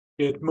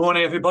Good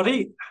morning,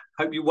 everybody.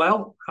 Hope you're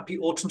well. Happy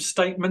Autumn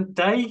Statement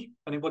Day.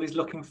 Anybody's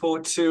looking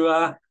forward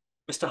to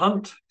Mr.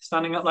 Hunt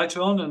standing up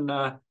later on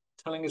and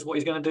telling us what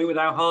he's going to do with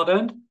our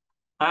hard-earned.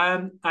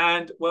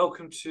 And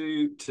welcome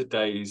to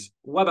today's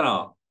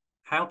webinar,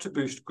 How to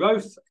Boost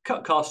Growth,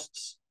 Cut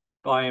Costs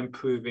by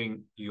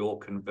Improving Your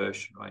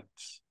Conversion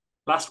Rates.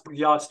 Last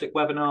Yardstick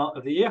webinar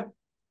of the year.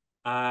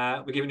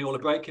 We're giving you all a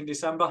break in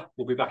December.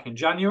 We'll be back in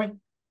January.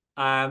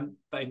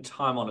 But in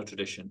time-honoured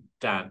tradition,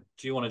 Dan,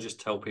 do you want to just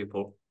tell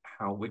people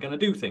how we're going to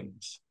do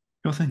things?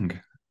 Sure thing.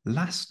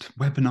 Last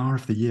webinar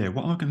of the year.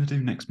 What are we going to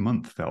do next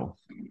month, Phil?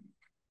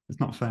 It's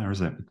not fair,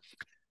 is it?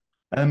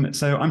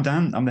 So I'm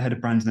Dan. I'm the head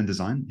of branding and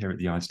design here at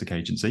the Yardstick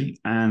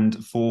Agency.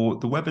 And for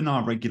the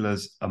webinar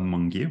regulars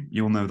among you,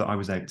 you'll know that I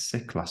was out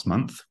sick last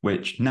month,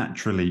 which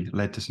naturally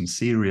led to some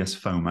serious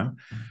FOMO.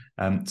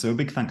 So a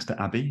big thanks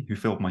to Abby, who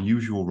filled my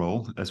usual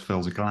role as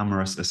Phil's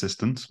glamorous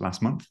assistant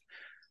last month.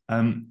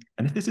 And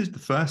if this is the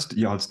first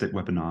Yardstick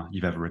webinar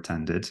you've ever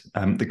attended,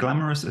 the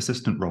glamorous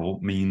assistant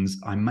role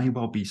means I may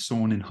well be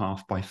sawn in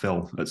half by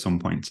Phil at some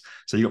point.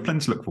 So you've got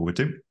plenty to look forward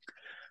to.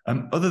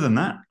 Other than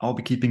that, I'll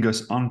be keeping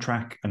us on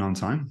track and on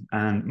time.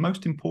 And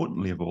most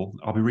importantly of all,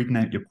 I'll be reading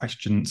out your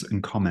questions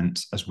and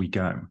comments as we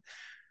go.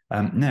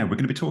 Now, we're going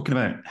to be talking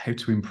about how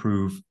to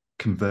improve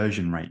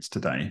conversion rates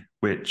today,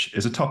 which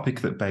is a topic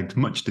that begged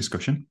much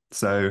discussion.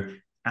 So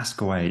ask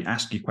away,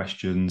 ask your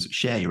questions,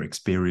 share your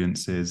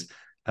experiences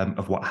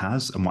of what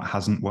has and what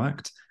hasn't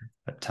worked.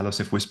 Tell us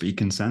if we're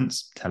speaking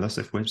sense. Tell us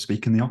if we're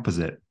speaking the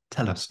opposite.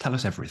 Tell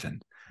us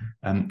everything.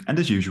 And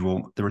as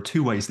usual, there are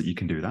two ways that you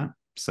can do that.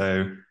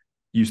 So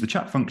use the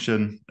chat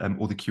function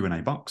or the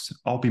Q&A box.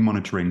 I'll be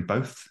monitoring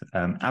both.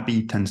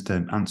 Abby tends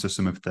to answer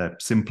some of the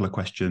simpler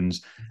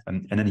questions,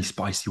 and any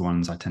spicy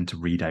ones I tend to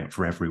read out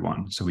for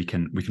everyone so we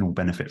can all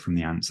benefit from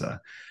the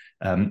answer.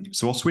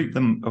 So I'll sweep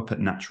them up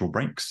at natural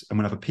breaks, and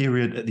we'll have a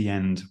period at the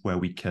end where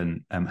we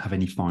can have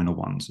any final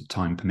ones,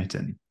 time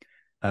permitting.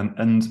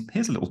 And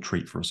here's a little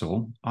treat for us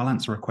all. I'll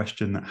answer a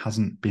question that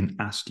hasn't been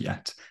asked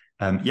yet.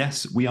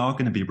 Yes, we are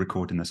going to be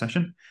recording the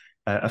session.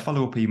 A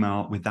follow-up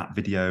email with that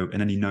video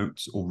and any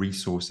notes or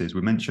resources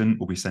we mention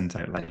will be sent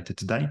out later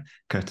today,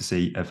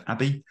 courtesy of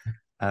Abby.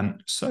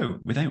 So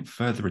without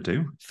further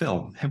ado,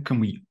 Phil, how can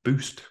we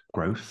boost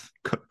growth,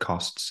 cut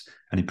costs,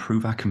 and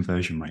improve our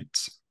conversion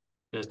rates?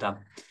 Cheers, Dan.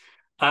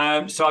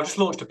 So I've just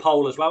launched a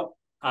poll as well.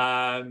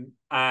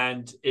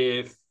 And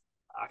if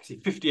actually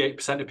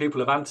 58% of people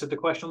have answered the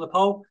question on the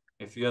poll,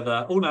 if the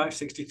other,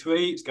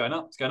 63, it's going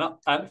up,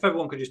 if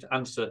everyone could just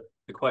answer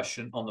the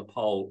question on the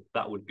poll,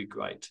 that would be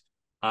great.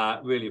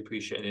 Really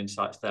appreciate the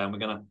insights there. And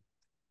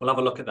we'll have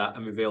a look at that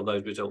and reveal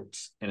those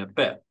results in a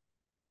bit.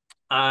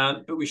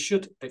 But we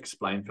should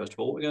explain, first of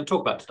all, what we're going to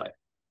talk about today.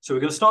 So we're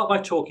going to start by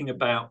talking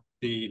about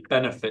the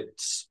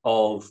benefits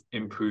of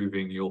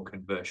improving your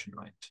conversion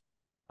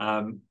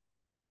rate.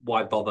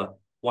 Why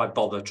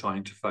bother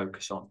trying to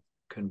focus on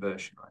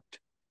conversion rate?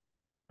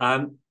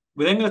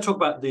 We're then going to talk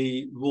about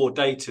the raw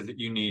data that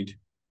you need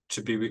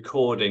to be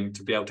recording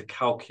to be able to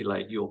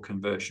calculate your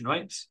conversion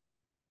rates.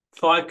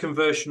 5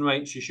 conversion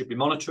rates you should be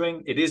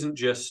monitoring. It isn't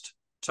just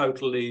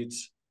total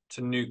leads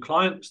to new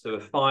clients. There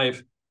are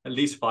at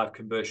least 5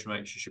 conversion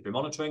rates you should be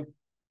monitoring.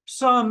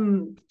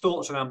 Some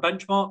thoughts around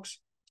benchmarks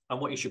and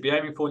what you should be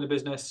aiming for in the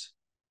business.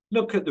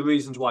 Look at the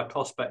reasons why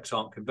prospects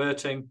aren't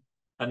converting,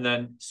 and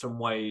then some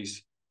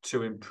ways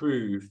to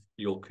improve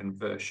your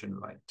conversion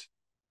rate.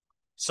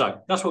 So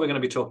that's what we're going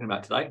to be talking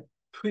about today.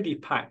 Pretty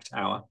packed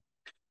hour.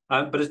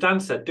 But as Dan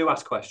said, do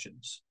ask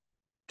questions.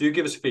 Do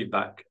give us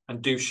feedback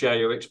and do share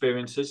your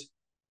experiences.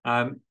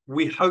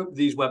 We hope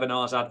these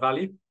webinars add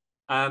value.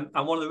 And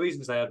one of the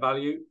reasons they add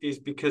value is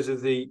because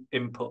of the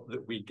input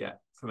that we get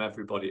from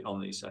everybody on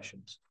these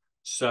sessions.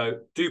 So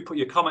do put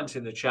your comments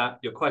in the chat,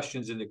 your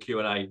questions in the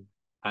Q&A,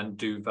 and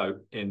do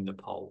vote in the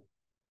poll.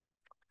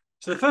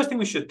 So the first thing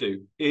we should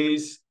do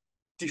is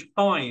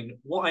define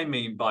what I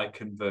mean by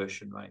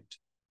conversion rate.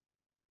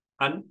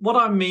 And what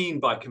I mean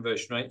by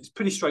conversion rate is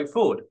pretty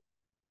straightforward.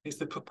 It's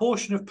the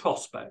proportion of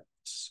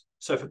prospects.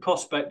 So for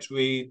prospects,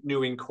 read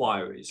new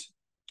inquiries,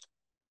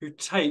 who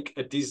take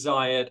a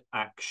desired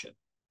action.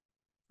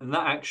 And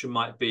that action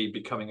might be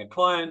becoming a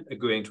client,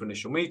 agreeing to an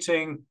initial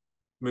meeting,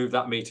 move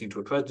that meeting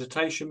to a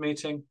presentation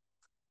meeting,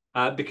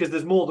 because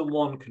there's more than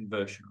one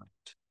conversion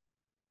rate.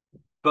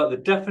 But the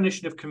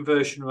definition of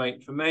conversion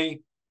rate for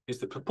me is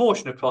the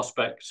proportion of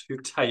prospects who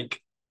take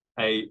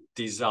a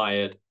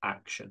desired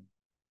action.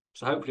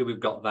 So hopefully we've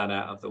got that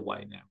out of the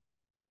way now.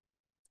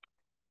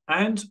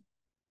 And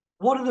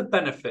what are the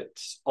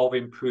benefits of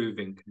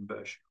improving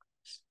conversion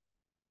rates?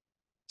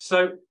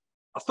 So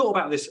I thought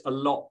about this a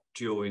lot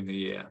during the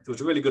year. There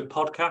was a really good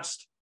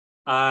podcast.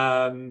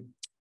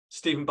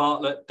 Stephen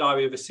Bartlett,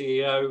 Diary of a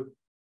CEO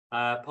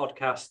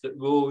podcast that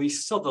Rory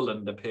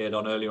Sutherland appeared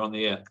on earlier on the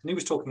year. And he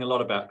was talking a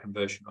lot about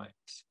conversion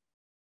rates.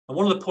 And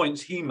one of the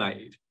points he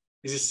made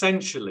is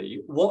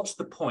essentially, what's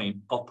the point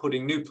of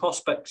putting new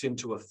prospects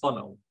into a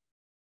funnel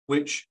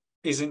which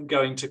isn't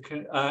going to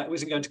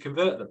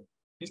convert them?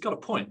 He's got a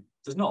point.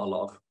 There's not a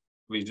lot of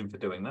reason for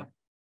doing that.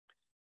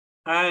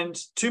 And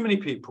too many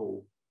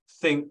people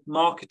think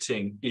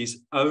marketing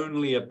is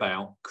only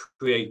about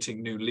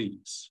creating new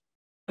leads.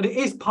 And it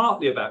is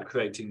partly about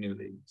creating new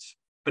leads,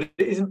 but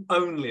it isn't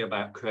only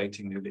about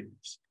creating new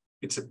leads.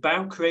 It's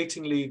about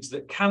creating leads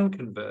that can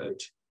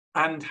convert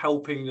and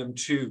helping them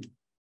to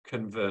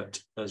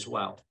convert as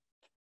well.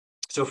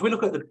 So if we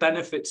look at the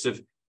benefits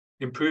of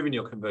improving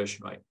your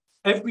conversion rate,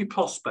 every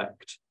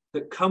prospect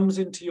that comes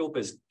into your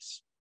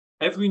business,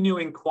 every new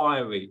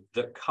inquiry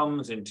that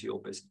comes into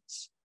your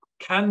business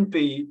can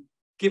be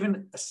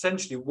given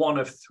essentially one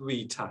of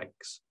three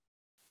tags.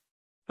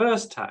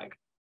 First tag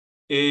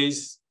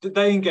is that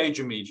they engage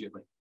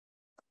immediately.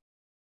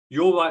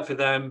 You're right for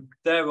them,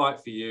 they're right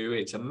for you.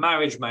 It's a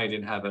marriage made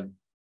in heaven.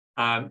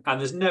 And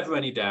there's never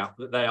any doubt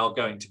that they are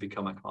going to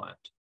become a client.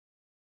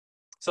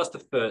 So that's the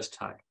first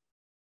tag.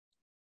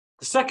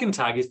 The second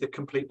tag is the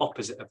complete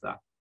opposite of that.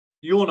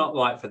 You're not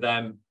right for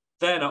them,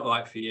 they're not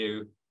right for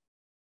you.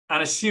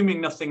 And assuming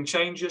nothing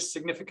changes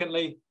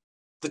significantly,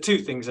 the two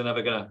things are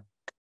never going to,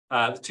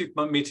 the two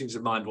meetings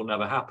of mind will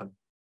never happen.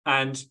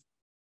 And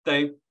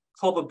they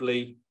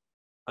probably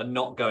are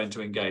not going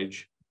to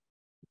engage.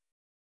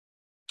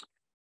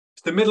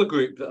 It's the middle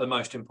group that are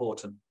most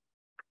important.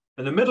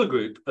 And the middle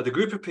group are the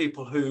group of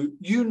people who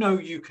you know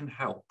you can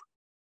help.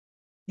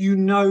 You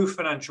know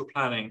financial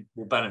planning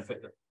will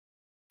benefit them.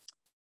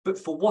 But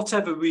for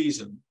whatever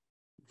reason,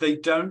 they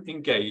don't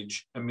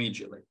engage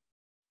immediately.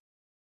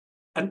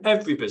 And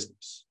every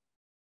business,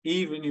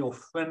 even your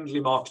friendly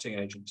marketing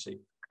agency,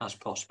 has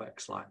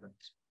prospects like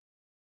this.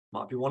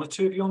 Might be one or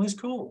two of you on this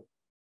call.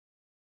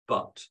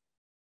 But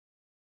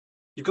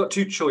you've got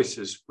two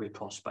choices with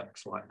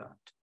prospects like that.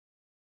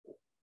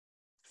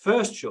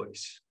 First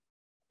choice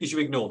is you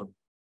ignore them.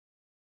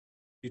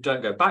 You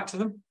don't go back to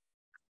them.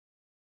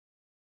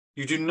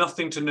 You do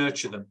nothing to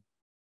nurture them.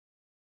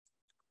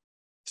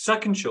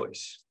 Second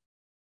choice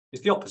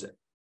is the opposite.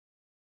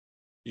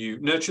 You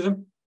nurture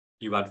them,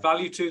 you add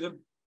value to them,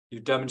 you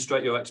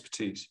demonstrate your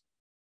expertise.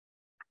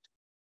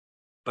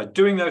 By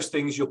doing those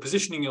things, you're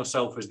positioning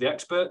yourself as the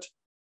expert,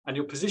 and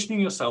you're positioning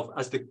yourself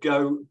as the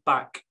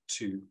go-back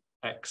to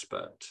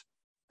expert.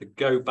 The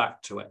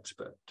go-back to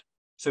expert.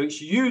 So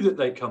it's you that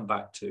they come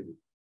back to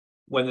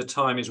when the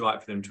time is right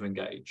for them to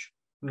engage,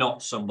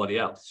 not somebody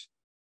else.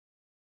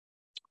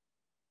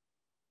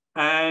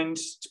 And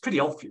it's pretty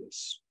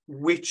obvious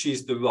which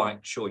is the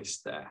right choice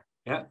there.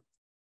 Yeah.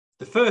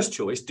 The first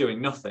choice,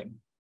 doing nothing,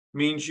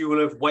 means you will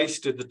have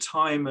wasted the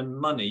time and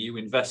money you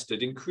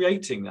invested in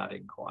creating that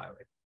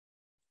inquiry.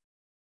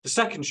 The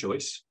second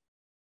choice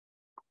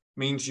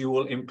means you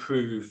will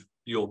improve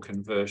your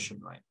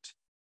conversion rate.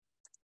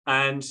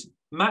 And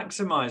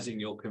maximizing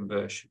your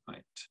conversion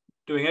rate,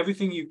 doing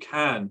everything you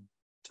can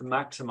to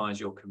maximize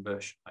your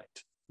conversion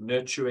rate,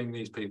 nurturing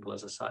these people,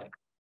 as I say,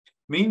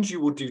 means you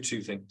will do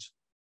two things.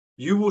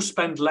 You will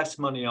spend less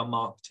money on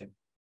marketing.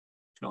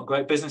 It's not a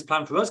great business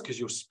plan for us because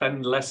you'll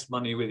spend less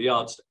money with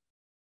Yardstick,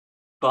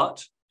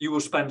 but you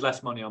will spend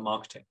less money on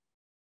marketing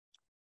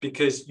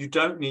because you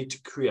don't need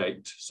to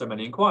create so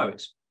many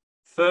inquiries.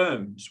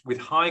 Firms with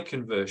high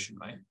conversion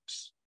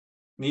rates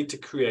need to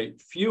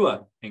create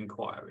fewer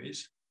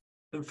inquiries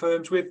than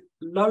firms with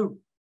low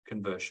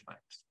conversion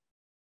rates.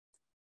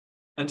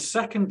 And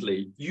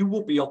secondly, you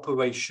will be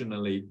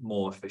operationally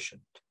more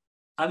efficient.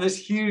 And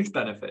there's huge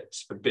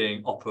benefits for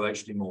being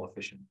operationally more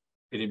efficient.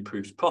 It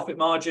improves profit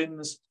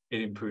margins,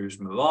 it improves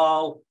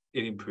morale,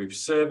 it improves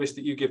service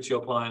that you give to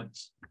your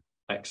clients,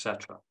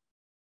 etc.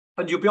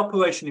 And you'll be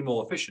operationally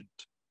more efficient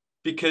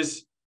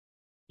because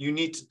you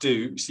need to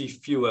do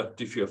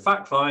fewer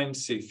fact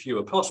finds, see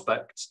fewer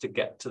prospects to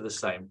get to the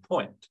same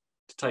point,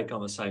 to take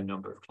on the same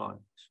number of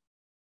clients.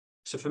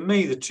 So for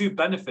me, the two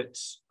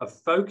benefits of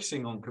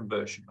focusing on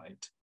conversion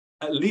rate,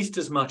 at least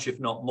as much, if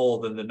not more,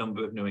 than the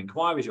number of new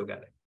inquiries you're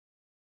getting.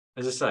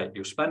 As I say,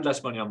 you'll spend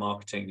less money on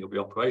marketing, you'll be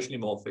operationally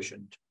more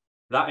efficient.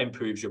 That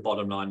improves your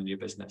bottom line in your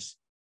business,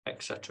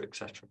 etc.,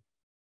 etc.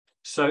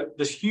 So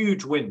there's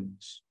huge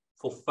wins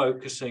for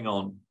focusing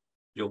on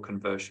your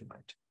conversion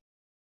rate.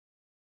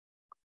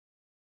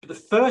 But the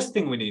first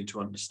thing we need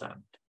to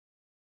understand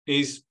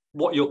is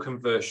what your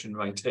conversion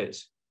rate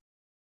is.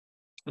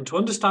 And to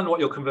understand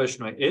what your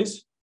conversion rate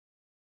is,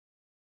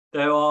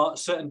 there are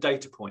certain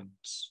data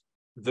points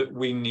that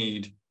we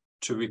need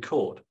to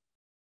record.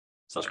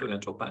 So that's what we're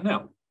going to talk about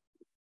now.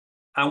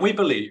 And we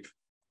believe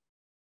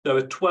there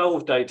are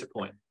 12 data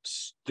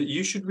points that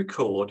you should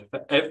record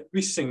for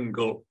every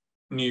single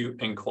new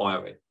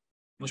inquiry.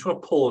 I just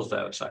want to pause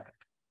there a second.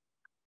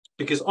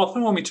 Because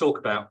often when we talk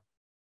about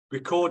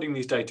recording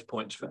these data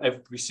points for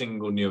every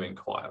single new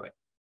inquiry,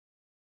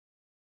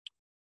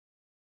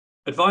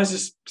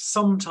 advisors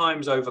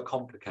sometimes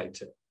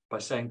overcomplicate it by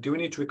saying, do we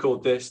need to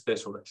record this,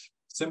 this, or this?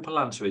 Simple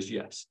answer is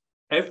yes.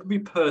 Every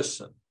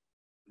person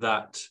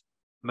that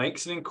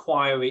makes an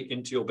inquiry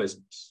into your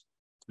business,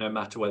 no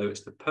matter whether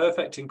it's the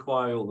perfect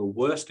inquiry or the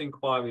worst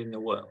inquiry in the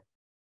world,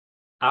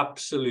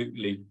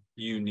 absolutely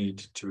you need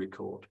to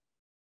record.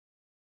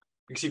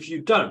 Because if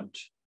you don't,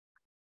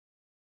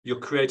 you're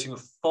creating a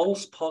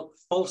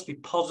falsely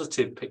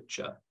positive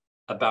picture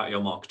about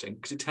your marketing,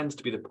 because it tends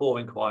to be the poor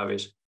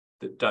inquiries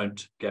that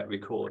don't get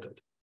recorded.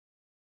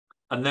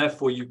 And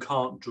therefore, you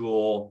can't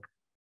draw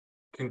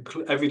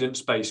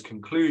evidence-based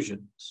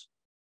conclusions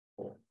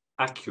or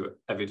accurate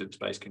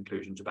evidence-based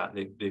conclusions about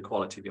the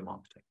quality of your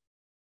marketing.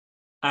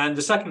 And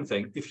the second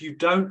thing, if you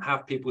don't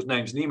have people's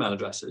names and email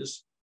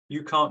addresses,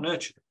 you can't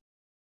nurture them.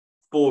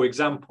 For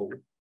example,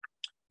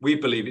 we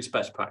believe it's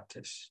best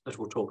practice, as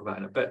we'll talk about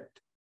in a bit,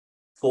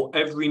 for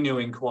every new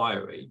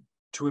inquiry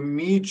to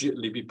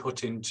immediately be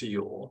put into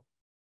your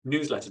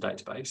newsletter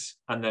database,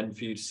 and then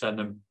for you to send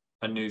them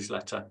a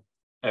newsletter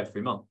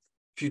every month.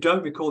 If you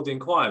don't record the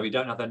inquiry,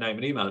 don't have their name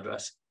and email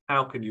address,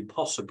 how can you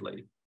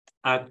possibly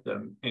add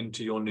them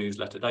into your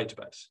newsletter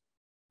database?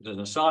 As an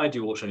aside,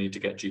 you also need to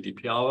get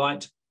GDPR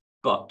right,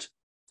 but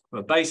from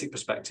a basic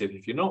perspective,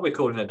 if you're not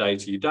recording their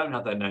data, you don't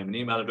have their name and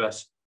email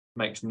address,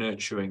 makes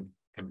nurturing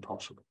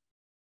impossible.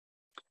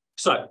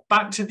 So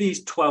back to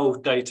these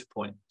 12 data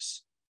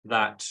points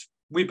that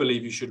we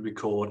believe you should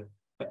record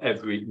for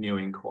every new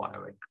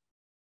inquiry.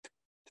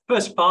 The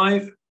first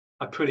 5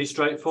 are pretty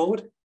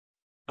straightforward.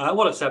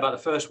 What I'd say about the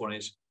first one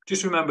is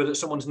just remember that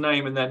someone's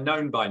name and their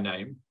known by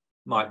name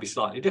might be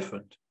slightly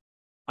different.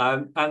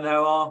 And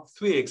there are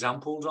 3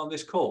 examples on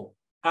this call.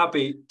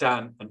 Abby,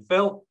 Dan, and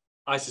Phil.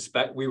 I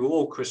suspect we were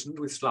all christened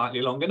with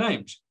slightly longer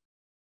names.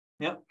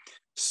 Yeah.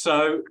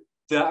 So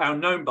our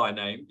known by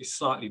name is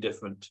slightly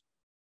different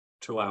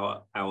to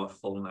our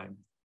full name.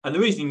 And the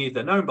reason you need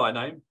their known by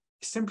name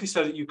is simply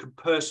so that you can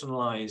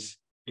personalize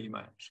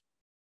emails.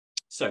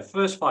 So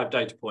first 5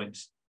 data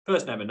points,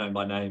 first name and known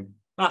by name,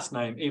 last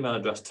name, email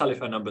address,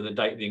 telephone number, the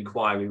date the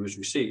inquiry was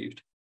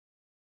received.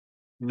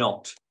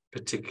 Not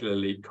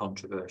particularly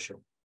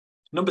controversial.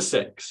 Number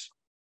 6,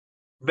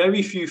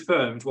 very few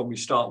firms, when we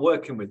start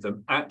working with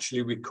them,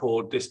 actually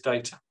record this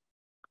data.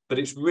 But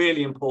it's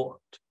really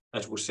important,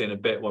 as we'll see in a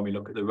bit when we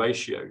look at the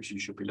ratios you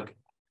should be looking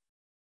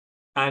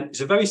at. And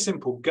it's a very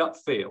simple gut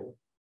feel.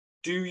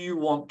 Do you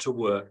want to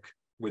work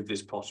with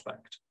this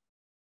prospect?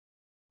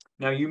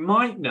 Now, you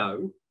might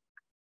know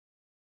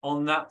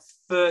on that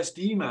first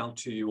email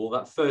to you or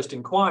that first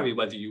inquiry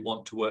whether you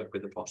want to work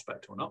with the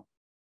prospect or not.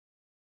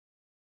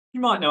 You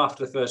might know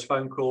after the first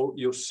phone call.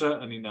 You'll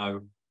certainly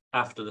know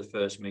after the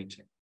first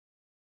meeting.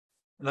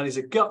 And that is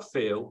a gut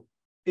feel.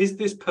 Is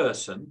this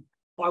person,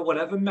 by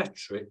whatever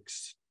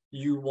metrics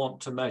you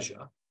want to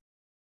measure,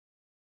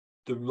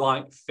 the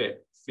right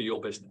fit for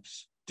your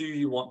business? Do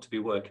you want to be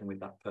working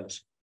with that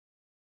person?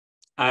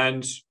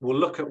 And we'll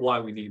look at why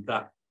we need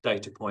that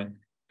data point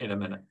in a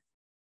minute.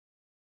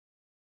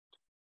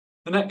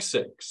 The next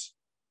 6.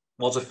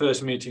 Was a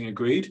first meeting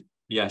agreed?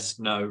 Yes,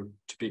 no,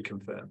 to be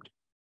confirmed.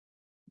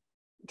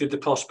 Did the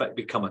prospect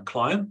become a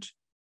client?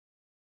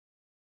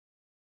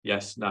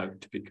 Yes, no,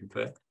 to be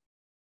confirmed.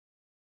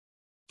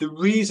 The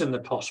reason the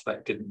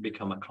prospect didn't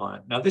become a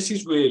client. Now, this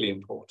is really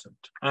important.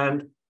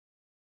 And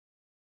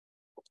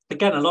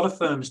again, a lot of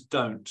firms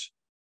don't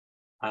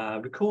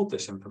record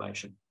this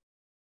information.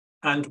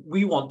 And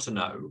we want to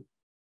know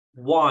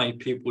why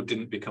people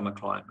didn't become a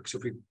client, because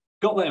if we've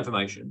got that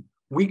information,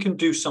 we can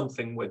do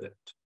something with it.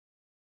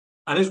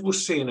 And as we'll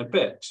see in a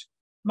bit,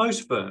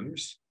 most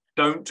firms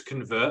don't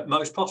convert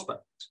most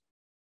prospects.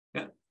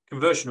 Yeah?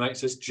 Conversion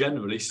rates is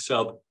generally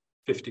sub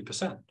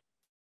 50%.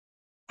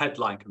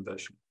 Headline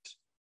conversion rates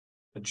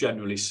are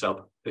generally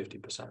sub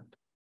 50%.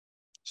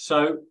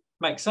 So it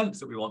makes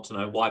sense that we want to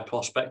know why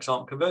prospects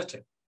aren't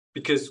converting,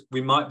 because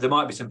there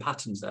might be some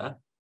patterns there,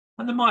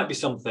 and there might be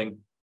something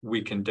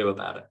we can do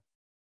about it.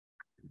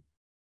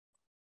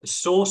 The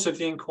source of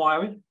the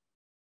inquiry.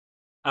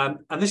 And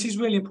this is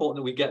really important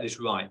that we get this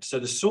right. So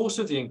the source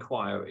of the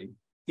inquiry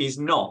is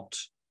not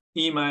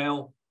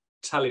email,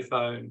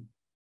 telephone,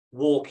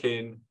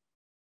 walk-in,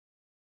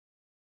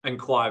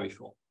 inquiry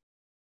form.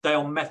 They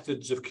are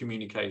methods of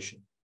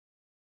communication.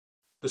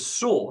 The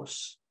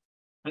source,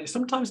 and it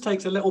sometimes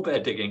takes a little bit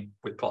of digging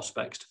with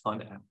prospects to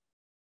find it out,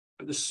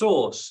 but the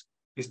source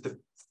is the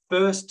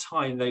first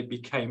time they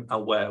became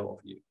aware of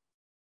you.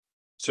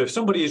 So if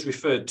somebody is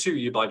referred to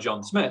you by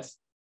John Smith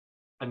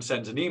and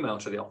sends an email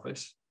to the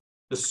office,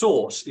 the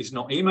source is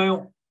not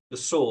email, the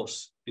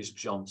source is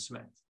John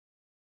Smith.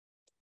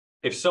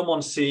 If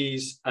someone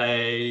sees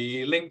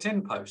a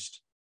LinkedIn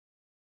post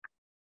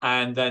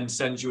and then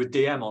sends you a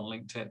DM on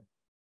LinkedIn,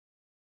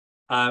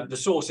 the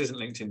source isn't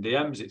LinkedIn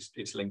DMs,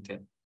 it's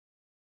LinkedIn.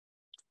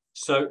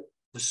 So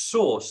the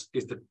source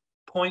is the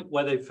point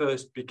where they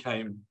first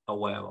became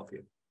aware of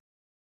you.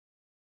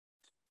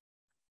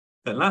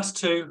 Then last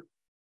 2,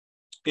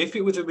 if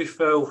it was a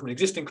referral from an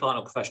existing client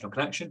or professional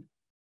connection,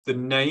 the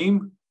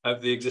name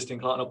of the existing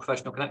client or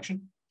professional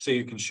connection, so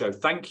you can show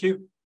thank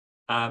you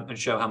and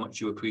show how much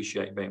you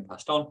appreciate being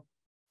passed on.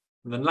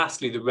 And then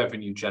lastly, the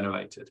revenue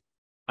generated.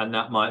 And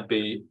that might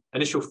be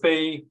initial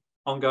fee,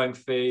 ongoing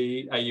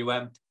fee,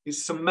 AUM.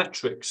 It's some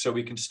metrics so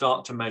we can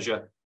start to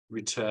measure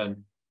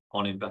return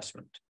on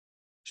investment.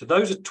 So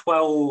those are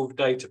 12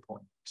 data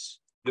points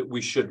that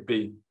we should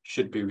be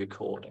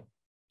recording.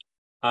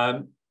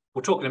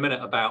 We'll talk in a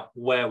minute about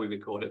where we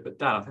record it, but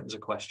Dan, I think there's a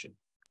question.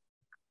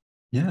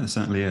 Yeah, there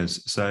certainly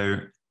is. So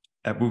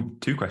Well,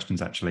 two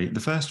questions actually. The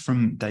first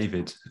from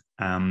David,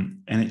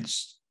 and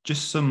it's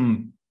just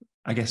some,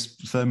 I guess,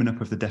 firming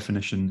up of the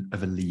definition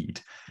of a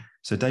lead.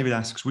 So David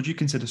asks, would you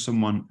consider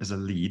someone as a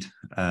lead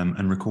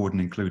and record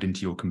and include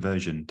into your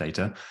conversion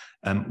data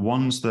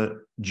ones that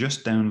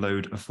just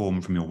download a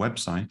form from your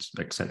website,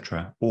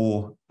 etc.,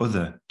 or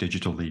other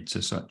digital leads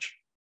as such?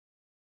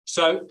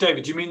 So,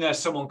 David, do you mean there's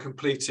someone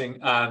completing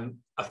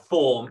a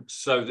form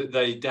so that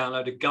they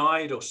download a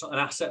guide or an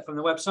asset from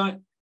the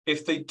website?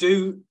 If they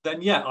do,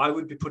 then yeah, I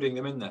would be putting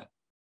them in there.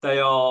 They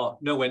are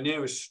nowhere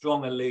near as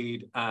strong a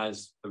lead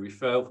as a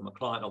referral from a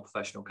client or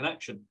professional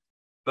connection.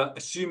 But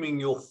assuming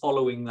you're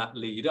following that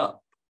lead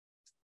up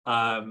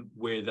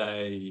with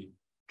a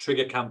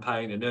trigger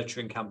campaign, a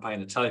nurturing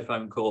campaign, a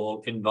telephone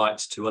call,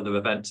 invites to other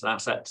events and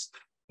assets,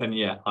 then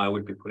yeah, I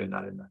would be putting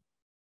that in there.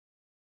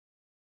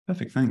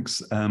 Perfect,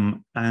 thanks.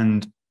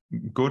 And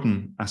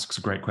Gordon asks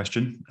a great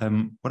question.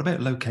 What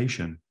about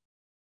location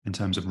in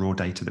terms of raw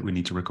data that we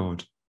need to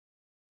record?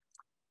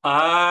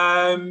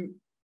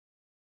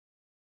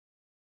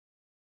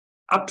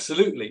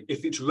 Absolutely.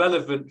 If it's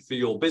relevant for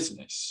your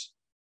business,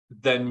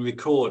 then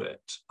record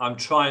it. I'm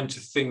trying to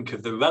think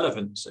of the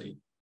relevancy.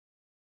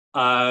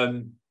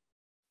 But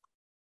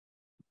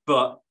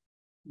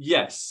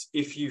yes,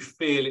 if you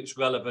feel it's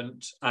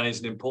relevant and is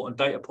an important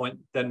data point,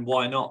 then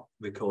why not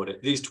record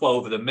it? These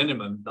 12 are the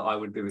minimum that I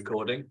would be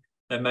recording.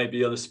 There may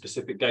be other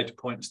specific data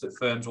points that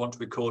firms want to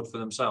record for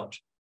themselves.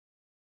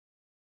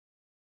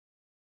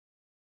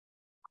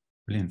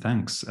 Brilliant,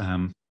 thanks.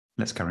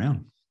 Let's carry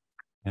on.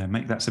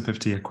 Make that sip of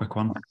tea a quick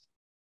one.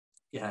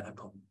 Yeah, no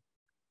problem.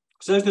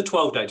 So those are the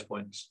 12 data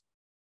points.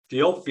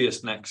 The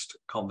obvious next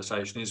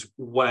conversation is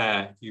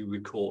where you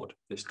record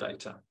this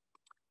data.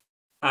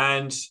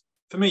 And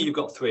for me, you've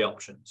got three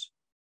options.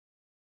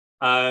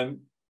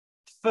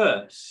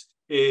 First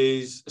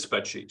is a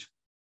spreadsheet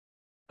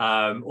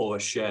or a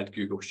shared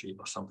Google Sheet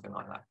or something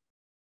like that.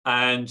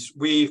 And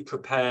we've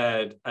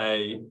prepared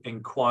an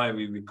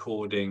inquiry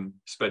recording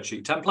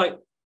spreadsheet template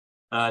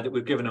that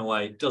we've given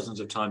away dozens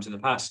of times in the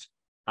past.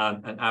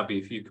 And Abby,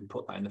 if you can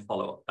put that in the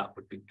follow-up, that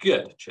would be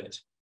good.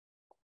 Cheers.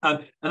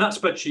 And that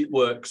spreadsheet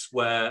works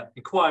where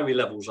inquiry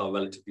levels are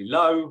relatively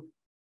low.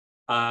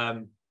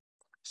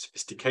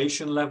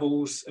 Sophistication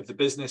levels of the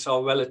business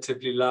are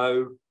relatively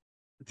low.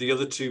 The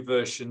other two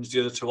versions, the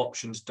other two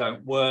options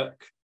don't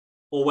work,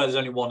 or where there's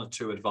only one or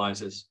two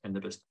advisors in the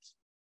business.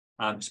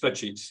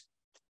 Spreadsheets,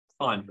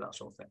 fine for that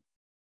sort of thing.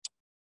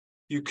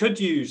 You could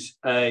use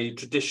a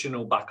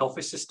traditional back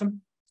office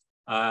system.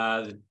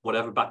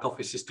 Whatever back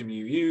office system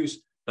you use,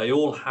 they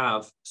all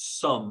have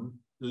some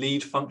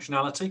lead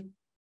functionality.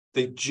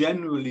 They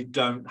generally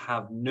don't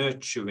have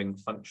nurturing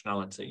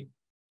functionality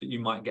that you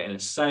might get in a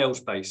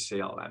sales-based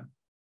CRM.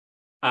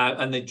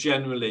 And they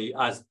generally,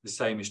 as the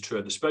same is true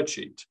of the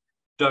spreadsheet,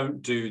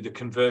 don't do the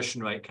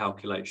conversion rate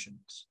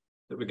calculations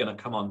that we're going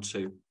to come on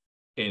to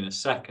in a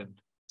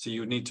second. So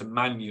you would need to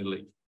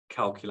manually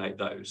calculate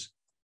those,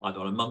 either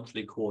on a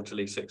monthly,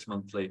 quarterly,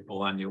 6-monthly,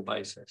 or annual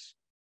basis.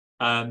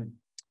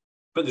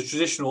 But the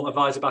traditional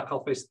advisor back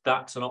office,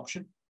 that's an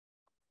option.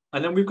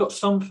 And then we've got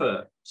some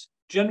firms,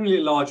 generally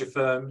larger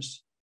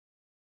firms,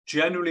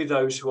 generally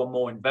those who are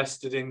more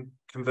invested in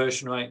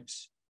conversion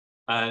rates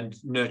and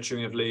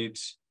nurturing of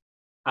leads,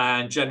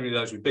 and generally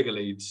those with bigger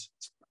leads,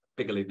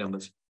 bigger lead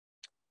numbers,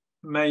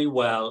 may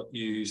well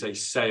use a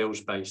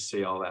sales-based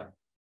CRM.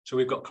 So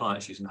we've got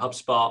clients using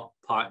HubSpot,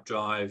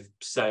 Pipedrive,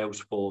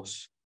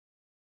 Salesforce.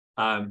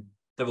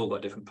 They've all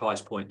got different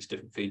price points,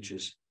 different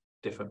features,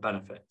 different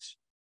benefits.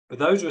 But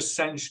those are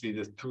essentially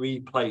the three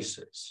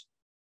places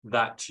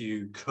that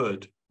you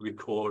could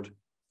record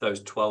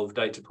those 12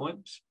 data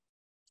points.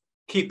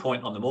 Key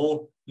point on them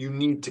all, you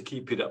need to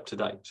keep it up to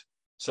date.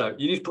 So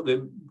you need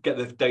to get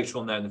the data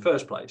on there in the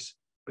first place,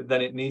 but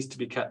then it needs to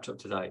be kept up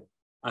to date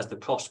as the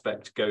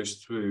prospect goes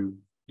through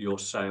your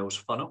sales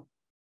funnel.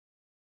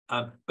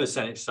 But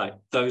essentially, say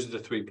those are the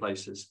three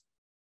places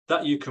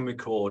that you can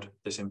record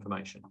this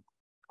information.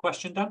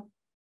 Question, Dan?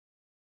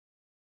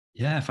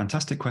 Yeah,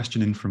 fantastic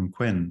question in from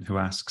Quinn, who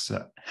asks,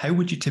 how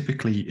would you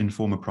typically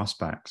inform a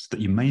prospect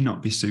that you may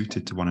not be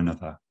suited to one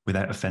another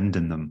without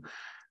offending them?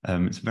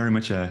 It's very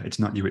much it's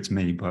not you, it's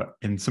me, but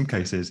in some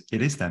cases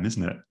it is them,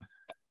 isn't it?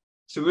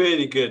 It's a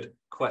really good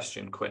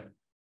question, Quinn.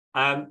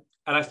 And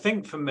I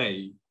think for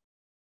me,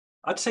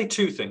 I'd say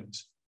two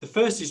things. The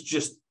first is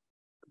just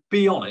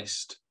be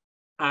honest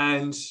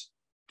and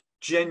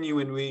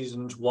genuine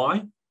reasons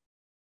why.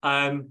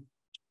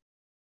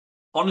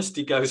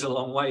 Honesty goes a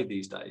long way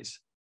these days.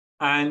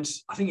 And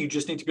I think you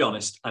just need to be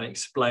honest and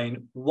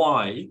explain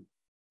why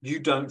you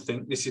don't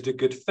think this is a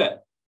good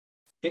fit.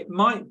 It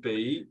might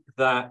be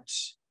that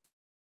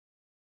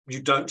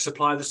you don't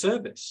supply the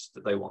service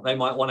that they want. They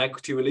might want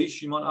equity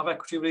release. You might have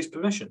equity release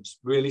permissions.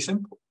 Really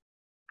simple.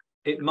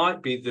 It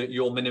might be that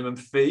your minimum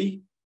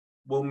fee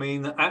will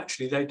mean that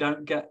actually they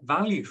don't get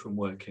value from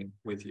working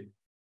with you.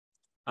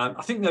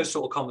 I think those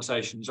sort of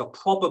conversations are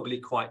probably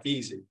quite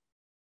easy.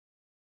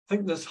 I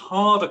think there's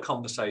harder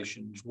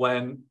conversations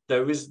when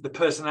there is the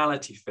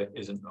personality fit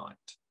isn't right.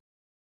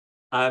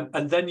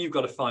 And then you've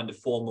got to find a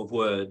form of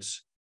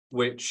words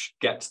which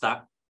gets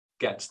that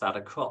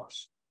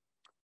across,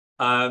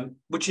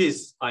 which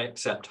is, I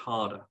accept,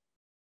 harder.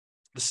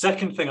 The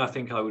second thing I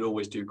think I would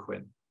always do,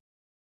 Quinn,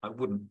 I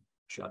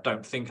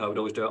don't think I would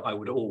always do it, I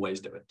would always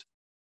do it,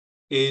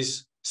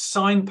 is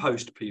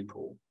signpost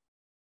people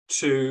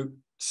to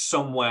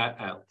somewhere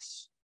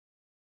else.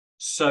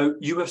 So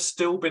you have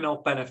still been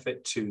of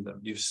benefit to them.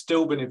 You've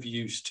still been of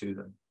use to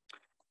them.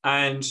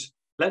 And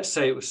let's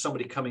say it was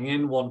somebody coming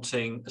in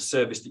wanting a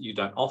service that you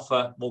don't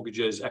offer,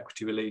 mortgages,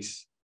 equity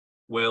release,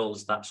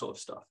 wills, that sort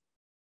of stuff.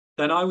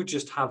 Then I would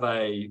just have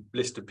a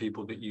list of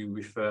people that you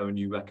refer and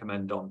you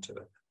recommend onto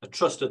it, a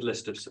trusted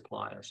list of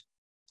suppliers.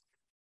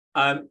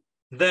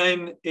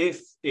 Then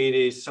if it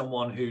is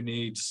someone who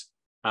needs,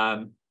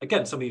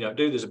 again, something you don't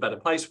do, there's a better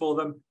place for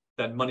them,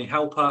 then Money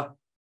Helper,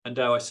 and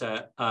dare I say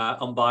it,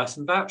 Unbiased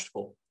and Vouched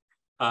For,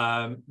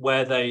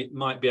 where they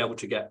might be able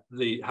to get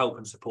the help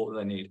and support that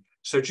they need.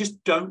 So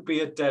just don't be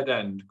a dead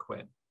end,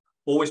 Quinn.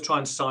 Always try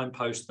and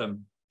signpost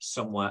them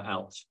somewhere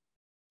else.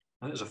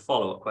 And there's a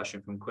follow-up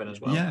question from Quinn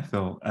as well. Yeah,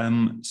 Phil.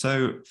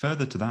 So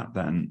further to that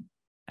then,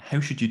 how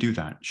should you do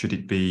that? Should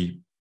it be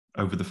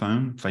over the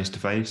phone,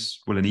 face-to-face?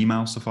 Will an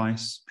email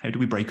suffice? How do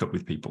we break up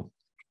with people?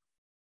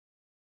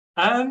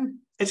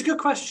 It's a good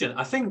question.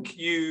 I think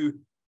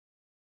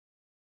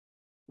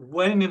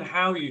when and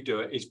how you do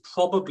it is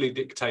probably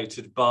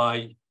dictated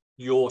by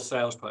your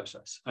sales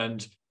process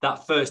and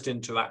that first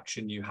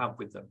interaction you have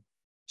with them.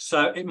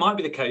 So it might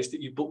be the case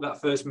that you book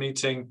that first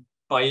meeting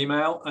by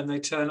email and they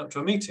turn up to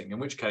a meeting, in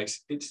which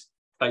case it's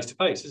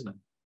face-to-face, isn't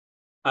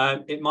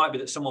it? It might be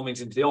that someone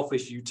meets into the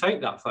office, you take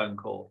that phone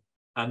call,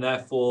 and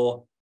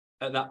therefore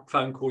at that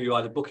phone call, you're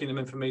either booking them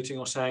in for a meeting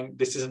or saying,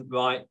 this isn't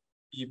right,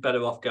 you're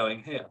better off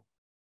going here.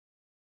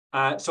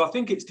 So I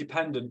think it's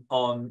dependent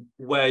on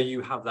where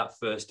you have that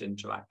first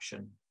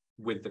interaction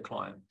with the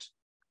client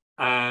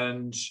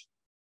and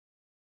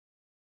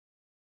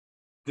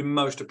the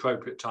most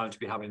appropriate time to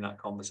be having that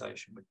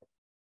conversation with them.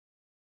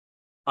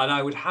 And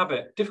I would have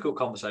it, difficult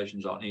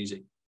conversations aren't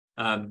easy.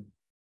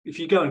 If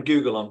you go and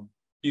Google on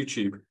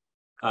YouTube,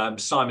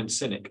 Simon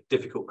Sinek,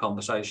 difficult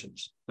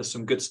conversations, there's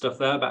some good stuff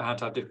there about how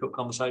to have difficult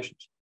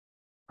conversations.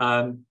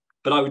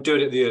 But I would do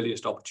it at the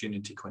earliest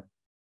opportunity, Quinn.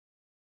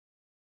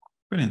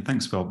 Brilliant.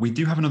 Thanks, Phil. We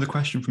do have another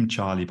question from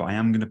Charlie, but I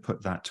am going to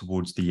put that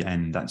towards the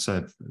end. That's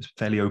a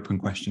fairly open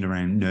question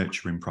around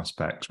nurturing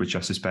prospects, which I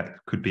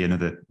suspect could be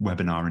another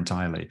webinar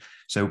entirely.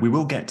 So we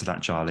will get to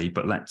that, Charlie,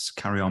 but let's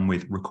carry on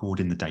with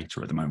recording the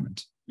data at the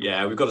moment.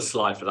 Yeah, we've got a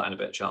slide for that in a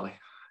bit, Charlie.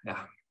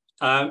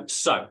 Yeah.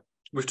 So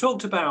we've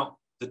talked about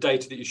the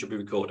data that you should be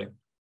recording.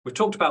 We've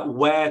talked about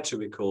where to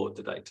record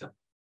the data.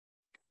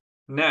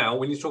 Now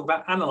we need to talk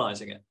about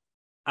analysing it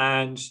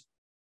and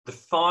the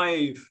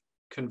 5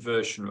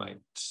 conversion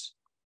rates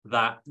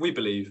that we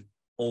believe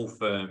all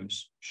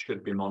firms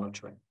should be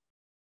monitoring.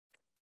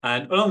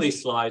 And on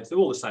these slides, they're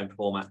all the same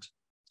format.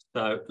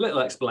 So a little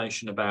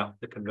explanation about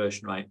the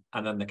conversion rate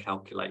and then the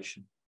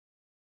calculation.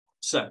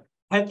 So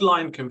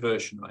headline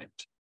conversion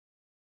rate.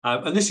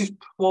 And this is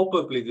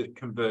probably the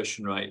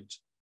conversion rate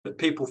that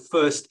people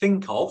first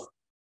think of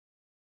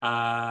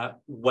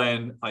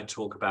when I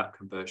talk about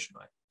conversion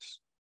rates.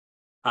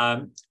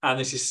 And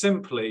this is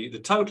simply the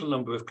total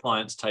number of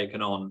clients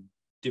taken on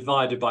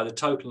divided by the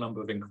total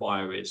number of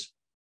inquiries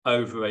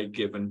over a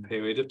given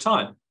period of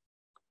time.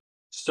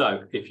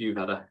 So if you've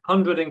had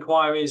 100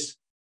 inquiries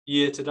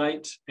year to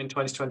date in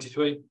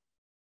 2023,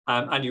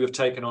 and you have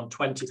taken on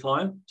 20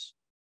 clients,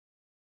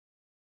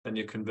 then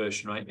your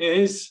conversion rate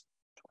is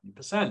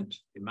 20%.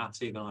 Your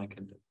maths even I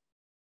can do.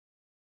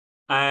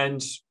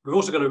 And we've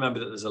also got to remember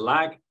that there's a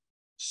lag.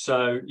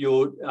 So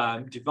you're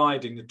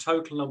dividing the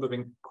total number of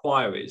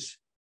inquiries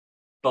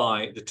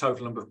by the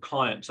total number of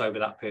clients over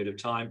that period of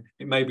time.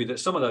 It may be that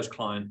some of those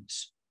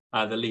clients,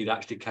 the lead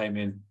actually came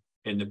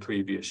in the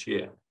previous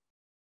year.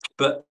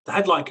 But the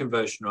headline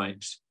conversion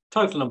rates,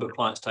 total number of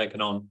clients taken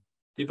on,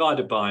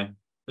 divided by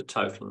the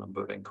total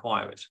number of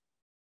inquiries.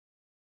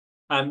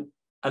 And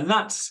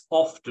that's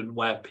often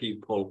where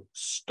people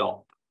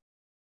stop.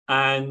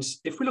 And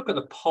if we look at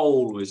the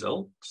poll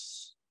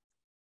results,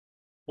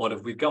 what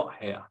have we got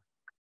here?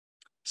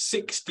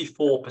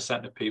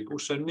 64% of people,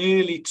 so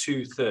nearly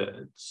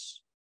 2/3,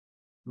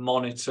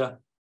 monitor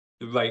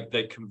the rate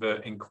they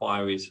convert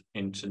inquiries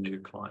into new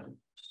clients.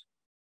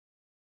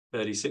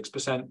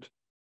 36%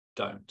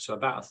 don't, so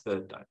about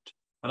 1/3 don't.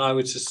 And I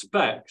would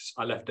suspect,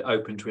 I left it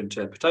open to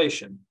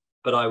interpretation,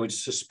 but I would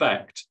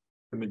suspect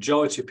the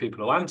majority of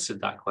people who answered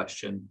that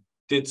question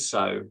did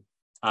so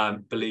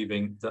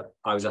believing that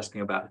I was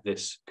asking about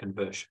this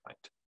conversion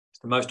rate. It's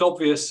the most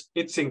obvious,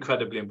 it's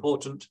incredibly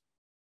important,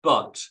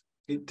 but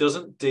it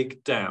doesn't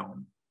dig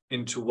down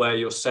into where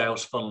your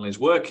sales funnel is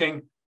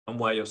working and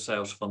where your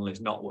sales funnel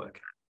is not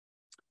working.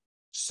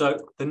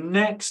 So the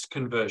next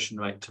conversion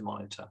rate to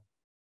monitor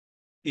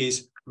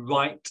is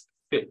right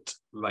fit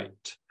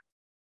rate.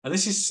 And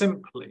this is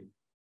simply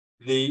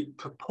the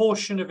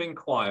proportion of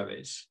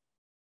inquiries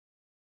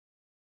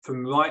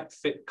from right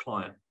fit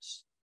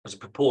clients as a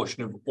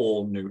proportion of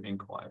all new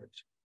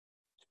inquiries.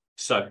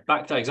 So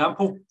back to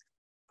example,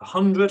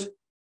 100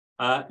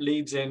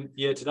 leads in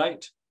year to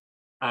date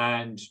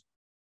and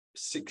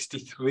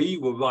 63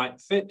 were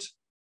right fit,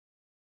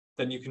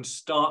 then you can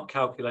start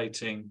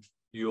calculating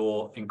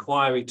your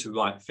inquiry to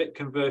right fit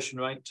conversion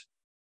rate.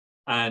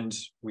 And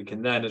we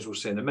can then, as we'll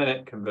see in a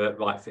minute, convert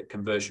right fit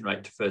conversion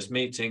rate to first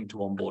meeting, to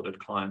onboarded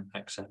client,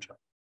 etc.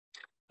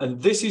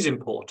 And this is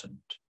important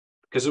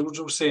because, as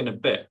we'll see in a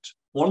bit,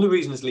 one of the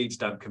reasons leads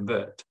don't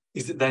convert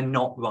is that they're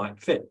not right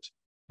fit.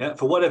 Yeah?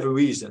 For whatever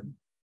reason,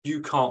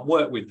 you can't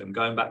work with them,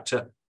 going back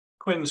to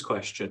Quinn's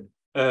question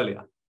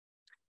earlier.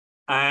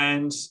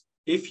 And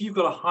if you've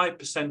got a high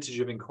percentage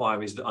of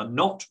inquiries that are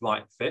not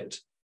right fit,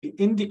 it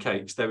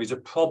indicates there is a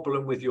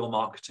problem with your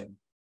marketing.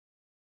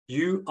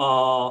 Your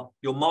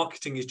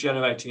marketing is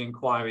generating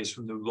inquiries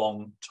from the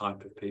wrong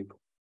type of people.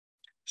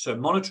 So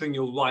monitoring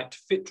your right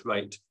fit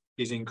rate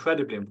is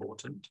incredibly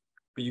important,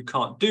 but you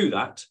can't do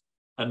that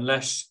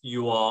unless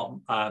you are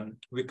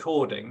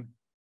recording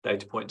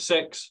data point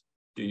 6.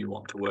 Do you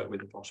want to work with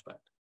the prospect?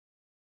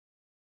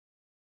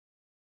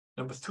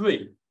 Number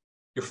 3,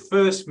 your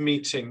first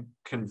meeting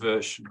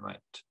conversion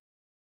rate.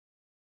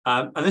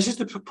 And this is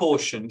the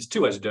proportion, there's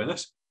 2 ways of doing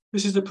this.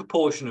 This is the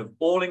proportion of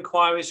all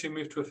inquiries who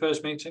move to a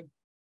first meeting,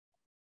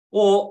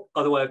 or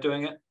other way of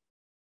doing it,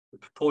 the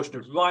proportion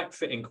of right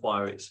fit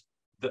inquiries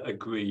that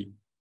agree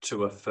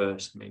to a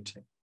first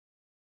meeting.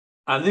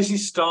 And this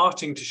is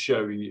starting to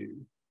show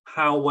you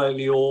how well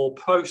your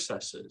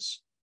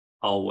processes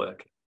are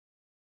working.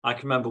 I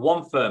can remember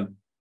one firm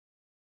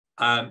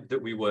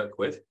that we work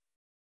with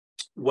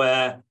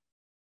where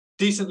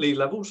decent lead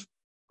levels,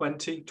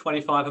 20,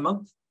 25 a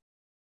month,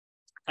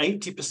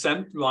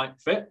 80% right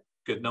fit,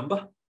 good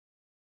number.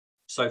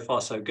 So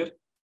far, so good.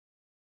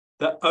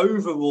 The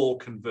overall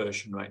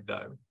conversion rate,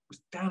 though, was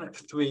down at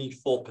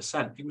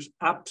 3-4%. It was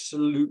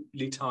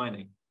absolutely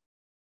tiny.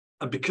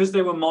 And because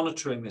they were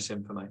monitoring this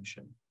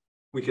information,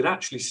 we could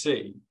actually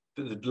see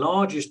that the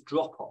largest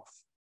drop-off,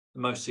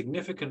 the most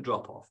significant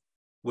drop-off,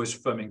 was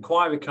from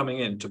inquiry coming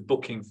in to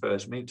booking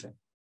first meeting.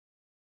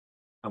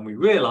 And we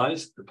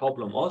realized the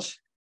problem was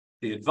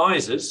the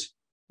advisors,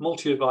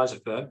 multi-advisor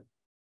firm,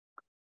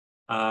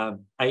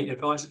 8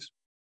 advisors,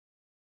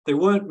 they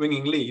weren't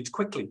ringing leads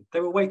quickly. They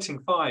were waiting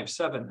 5,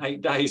 7,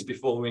 8 days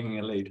before ringing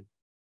a lead.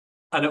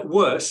 And at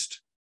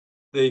worst,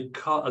 the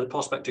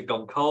prospect had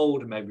gone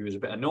cold and maybe he was a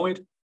bit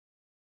annoyed.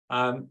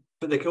 But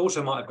they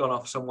also might have gone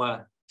off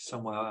somewhere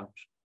else.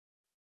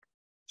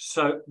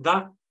 So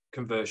that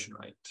conversion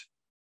rate,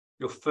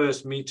 your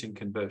first meeting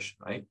conversion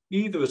rate,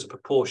 either as a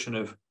proportion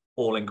of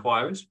all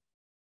inquiries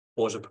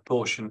or as a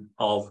proportion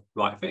of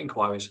right fit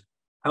inquiries,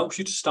 helps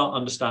you to start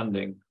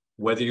understanding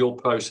whether your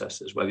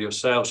processes, whether your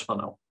sales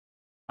funnel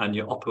and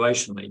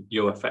operationally,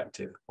 you're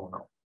effective or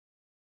not.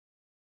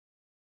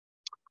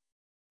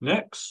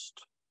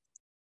 Next.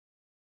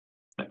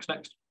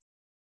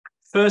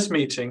 First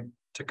meeting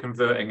to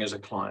converting as a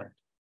client.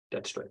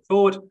 Dead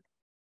straightforward.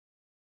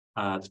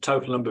 The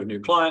total number of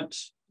new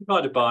clients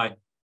divided by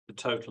the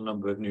total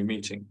number of new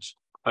meetings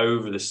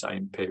over the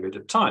same period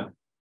of time.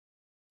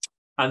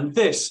 And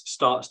this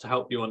starts to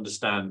help you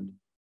understand,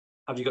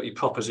 have you got your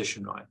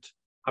proposition right?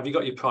 Have you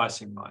got your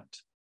pricing right?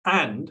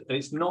 And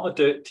it's not a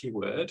dirty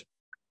word,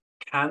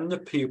 can the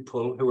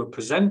people who are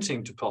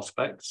presenting to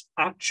prospects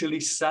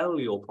actually sell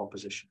your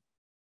proposition?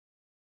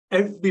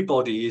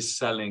 Everybody is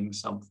selling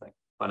something.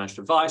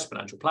 Financial advice,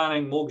 financial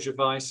planning, mortgage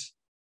advice,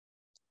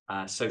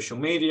 social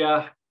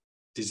media,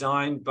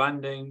 design,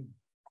 branding,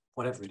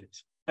 whatever it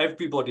is.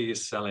 Everybody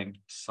is selling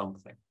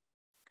something.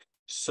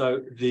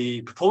 So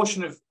the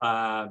proportion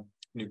of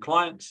new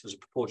clients as a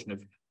proportion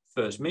of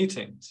first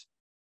meetings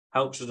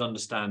helps us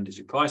understand, is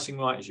your pricing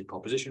right? Is your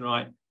proposition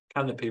right?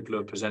 Can the people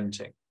who are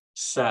presenting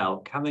sell?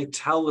 Can they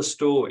tell the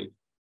story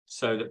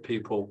so that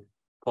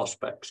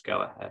prospects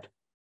go ahead?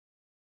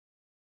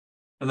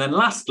 And then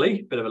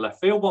lastly, bit of a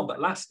left field one, but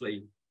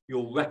lastly,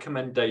 your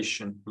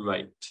recommendation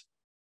rate.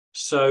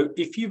 So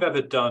if you've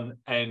ever done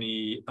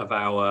any of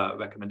our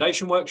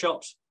recommendation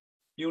workshops,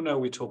 you'll know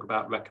we talk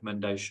about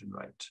recommendation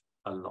rate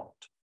a lot.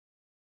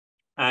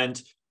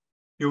 And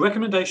your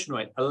recommendation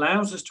rate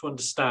allows us to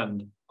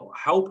understand or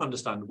help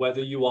understand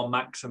whether you are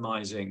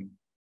maximizing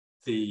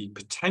the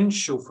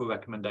potential for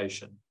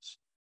recommendations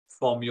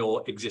from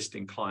your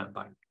existing client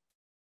bank.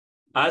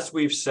 As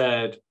we've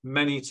said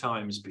many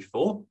times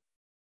before,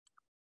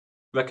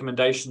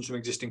 recommendations from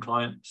existing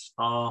clients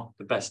are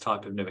the best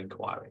type of new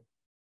inquiry.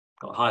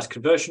 Got the highest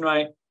conversion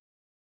rate,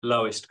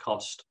 lowest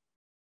cost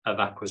of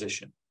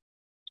acquisition.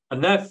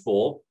 And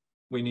therefore,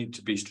 we need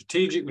to be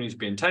strategic, we need to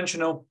be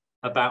intentional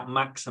about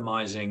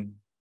maximizing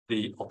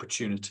the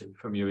opportunity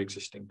from your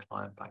existing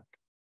client bank.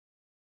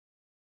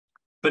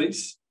 But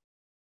it's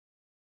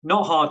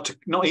not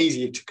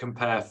easy to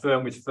compare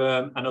firm with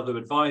firm and other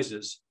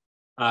advisors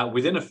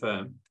within a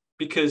firm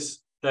because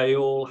they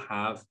all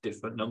have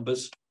different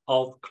numbers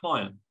of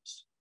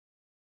clients.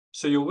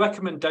 So your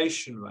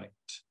recommendation rate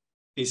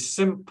is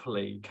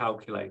simply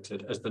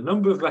calculated as the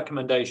number of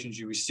recommendations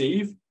you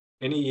receive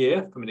in a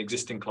year from an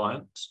existing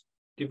client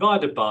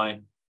divided by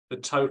the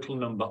total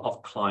number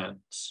of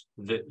clients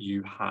that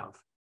you have.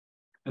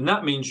 And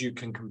that means you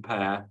can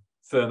compare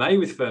firm A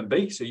with firm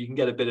B, so you can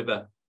get a bit of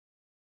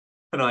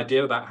an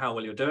idea about how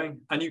well you're doing,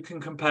 and you can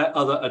compare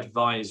other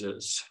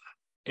advisors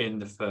in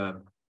the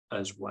firm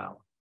as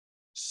well.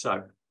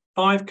 So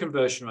 5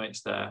 conversion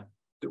rates there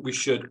that we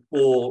should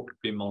all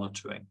be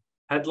monitoring.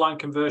 Headline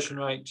conversion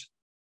rate,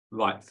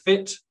 right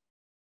fit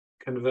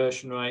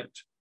conversion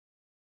rate,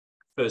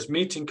 first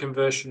meeting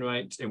conversion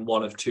rate in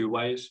one of 2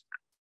 ways.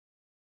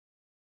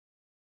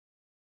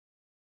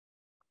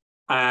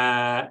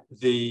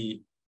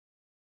 The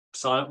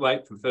sign-up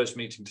rate from first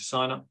meeting to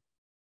sign-up,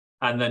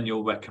 and then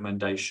your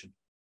recommendation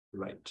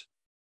rate.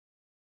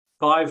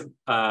 5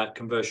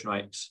 conversion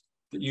rates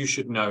that you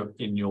should know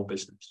in your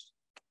business.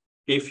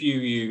 If you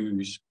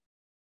use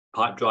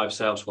Pipedrive,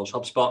 Salesforce,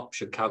 HubSpot,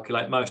 should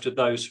calculate most of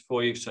those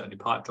for you. Certainly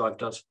Pipedrive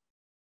does.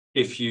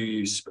 If you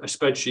use a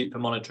spreadsheet for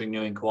monitoring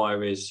new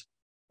inquiries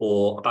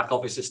or a back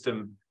office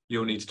system,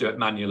 you'll need to do it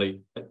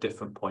manually at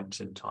different points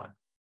in time.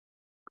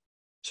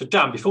 So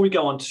Dan, before we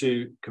go on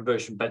to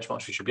conversion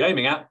benchmarks we should be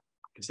aiming at,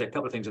 I can see a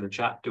couple of things in the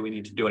chat. Do we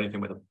need to do anything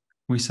with them?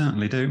 We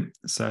certainly do.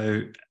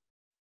 So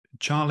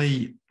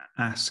Charlie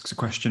asks a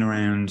question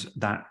around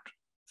that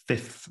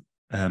 5th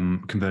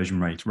conversion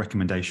rate,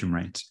 recommendation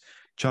rate.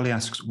 Charlie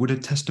asks, would a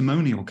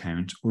testimonial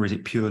count, or is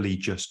it purely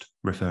just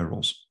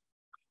referrals?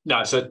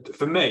 No, so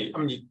for me, I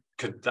mean,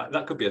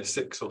 that could be a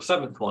 6th or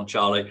 7th one,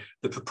 Charlie.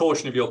 The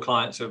proportion of your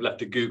clients who have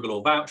left a Google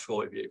or vouch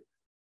for you.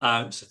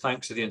 So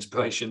thanks for the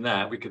inspiration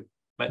there. We could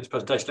make this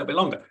presentation a little bit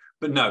longer.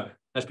 But no,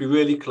 let's be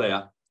really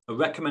clear. A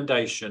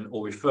recommendation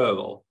or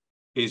referral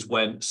is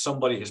when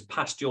somebody has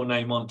passed your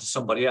name on to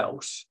somebody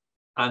else,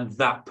 and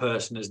that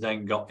person has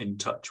then got in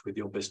touch with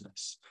your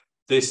business.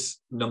 This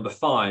number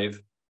 5,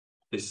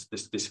 this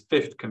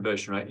 5th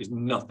conversion rate is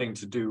nothing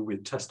to do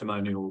with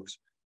testimonials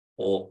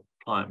or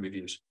client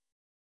reviews.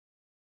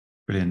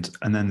 Brilliant.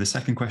 And then the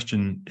second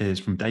question is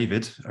from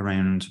David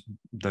around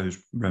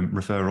those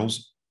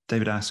referrals.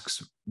 David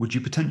asks, would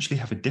you potentially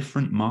have a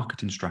different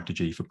marketing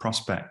strategy for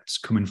prospects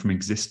coming from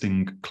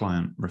existing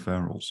client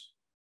referrals?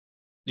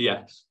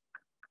 Yes.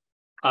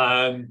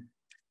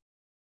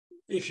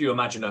 If you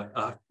imagine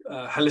a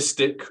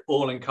holistic,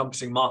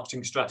 all-encompassing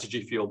marketing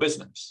strategy for your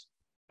business,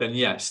 then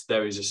yes,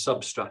 there is a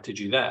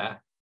sub-strategy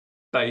there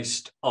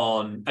based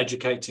on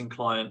educating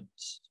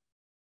clients,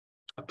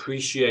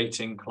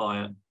 appreciating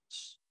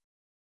clients,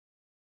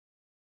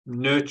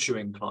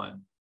 nurturing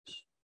clients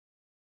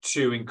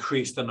to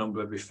increase the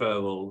number of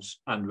referrals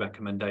and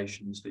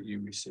recommendations that you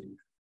receive.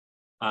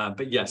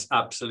 But yes,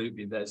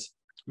 absolutely, there's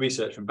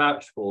research from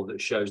VouchedFor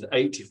that shows that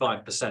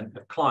 85%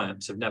 of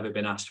clients have never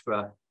been asked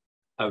for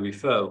a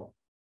referral,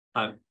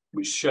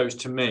 which shows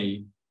to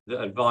me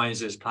that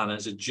advisors,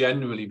 planners are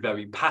generally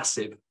very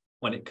passive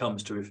when it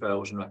comes to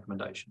referrals and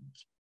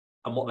recommendations.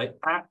 And what they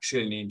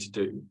actually need to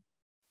do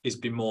is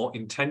be more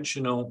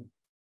intentional,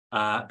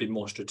 be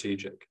more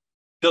strategic.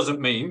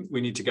 Doesn't mean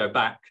we need to go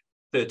back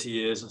 30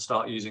 years and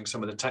start using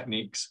some of the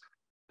techniques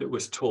that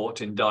was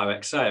taught in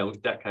direct sales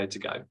decades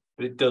ago,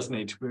 but it does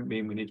need to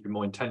mean we need to be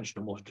more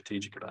intentional, more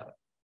strategic about it.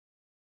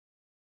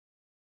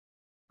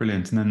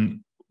 Brilliant. And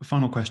then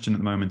final question at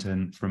the moment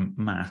in from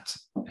Matt,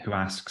 who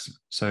asks,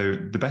 so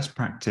the best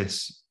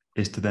practice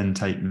is to then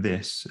take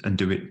this and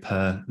do it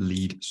per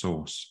lead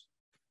source?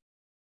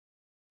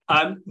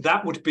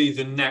 That would be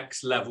the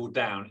next level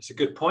down. It's a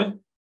good point.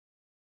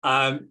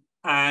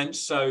 And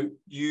so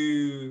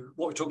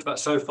what we talked about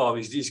so far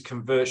is these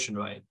conversion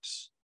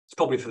rates. It's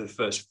probably for the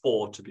first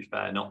 4, to be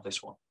fair, not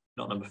this one,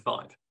 not number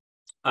 5.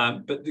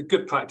 But the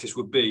good practice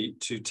would be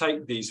to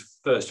take these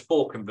first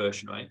 4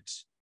 conversion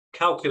rates,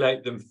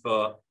 calculate them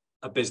for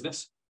a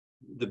business,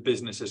 the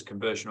business's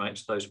conversion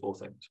rates, those 4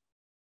 things.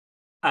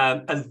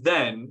 And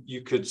then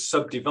you could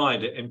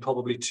subdivide it in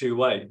probably 2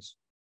 ways.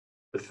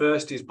 The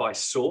first is by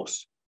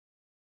source.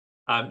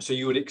 So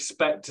you would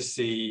expect to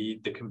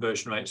see the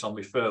conversion rates on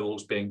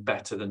referrals being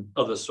better than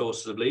other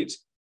sources of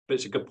leads, but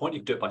it's a good point. You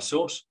could do it by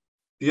source.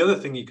 The other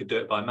thing you could do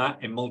it by,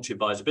 Matt, in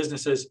multi-advisor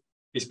businesses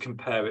is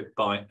compare it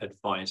by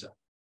advisor.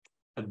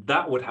 And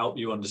that would help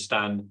you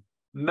understand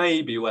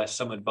maybe where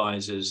some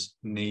advisors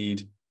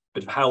need a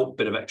bit of help,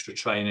 bit of extra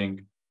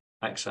training,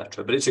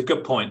 etc. But it's a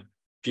good point.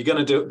 If you're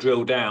going to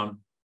drill down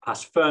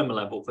past firm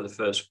level for the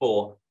first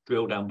 4,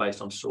 drill down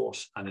based on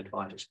source and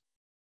advisors.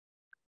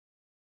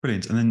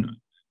 Brilliant. And then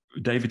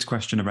David's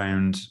question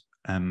around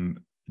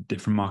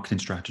different marketing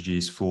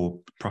strategies for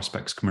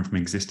prospects coming from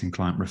existing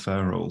client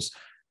referrals.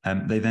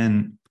 They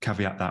then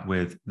caveat that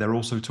with, they're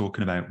also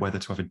talking about whether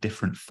to have a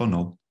different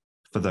funnel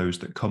for those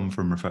that come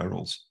from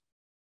referrals.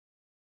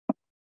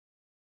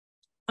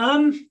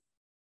 That'd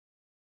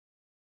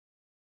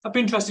be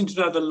interesting to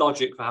know the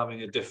logic for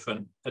having a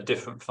different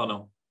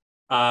funnel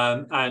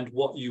and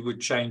what you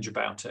would change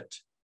about it.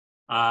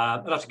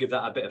 I'd have to give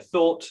that a bit of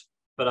thought,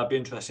 but I'd be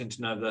interested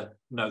to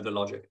know the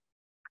logic.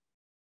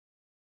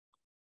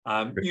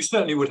 You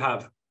certainly would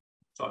have,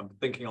 sorry, I'm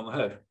thinking on the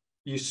herd.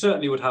 You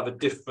certainly would have a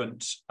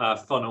different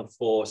funnel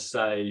for,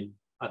 say,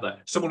 I don't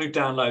know, someone who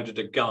downloaded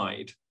a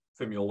guide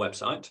from your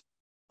website.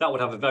 That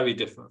would have a very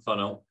different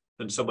funnel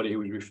than somebody who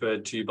was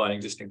referred to you by an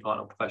existing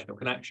client or professional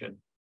connection.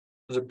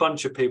 There's a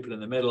bunch of people in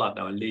the middle. I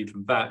know a lead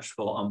from Vouch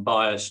for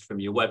Unbiased from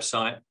your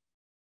website.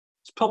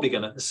 It's probably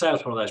going to, the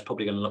sales funnel there is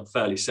probably going to look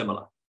fairly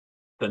similar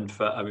than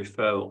for a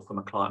referral from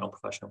a client or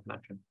professional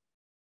connection.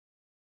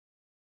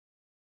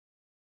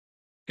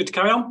 Good to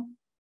carry on?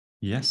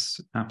 Yes,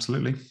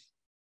 absolutely.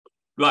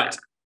 Right.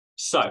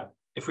 So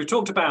if we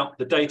talked about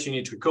the data you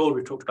need to record,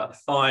 we've talked about the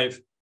 5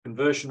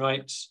 conversion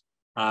rates,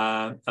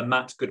 and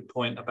Matt's good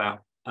point about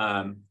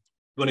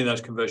running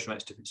those conversion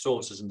rates to different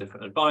sources and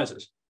different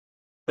advisors.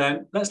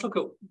 Then let's look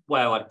at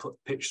where I'd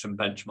pitch some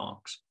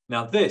benchmarks.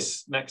 Now,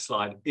 this next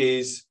slide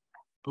is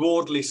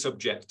broadly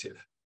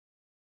subjective.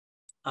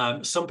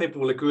 Some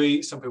people will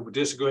agree, some people will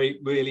disagree.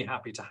 Really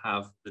happy to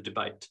have the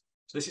debate.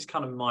 So this is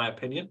kind of my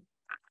opinion.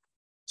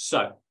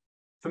 So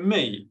for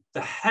me,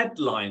 the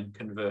headline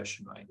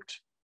conversion rate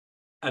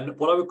and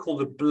what I would call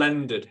the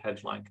blended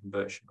headline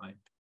conversion rate,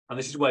 and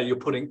this is where you're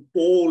putting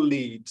all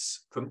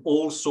leads from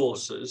all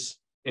sources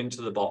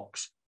into the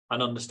box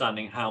and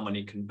understanding how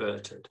many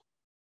converted.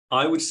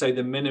 I would say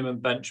the minimum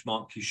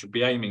benchmark you should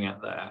be aiming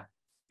at there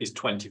is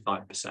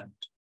 25%,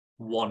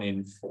 1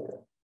 in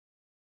 4.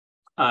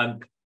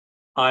 And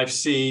I've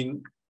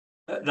seen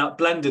at that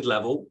blended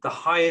level, the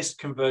highest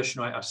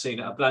conversion rate I've seen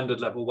at a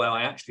blended level where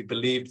I actually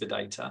believe the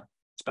data,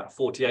 it's about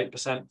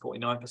 48%,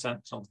 49%,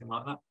 something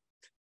like that.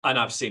 And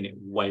I've seen it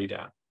way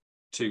down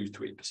to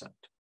 3%.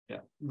 Yeah,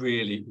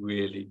 really,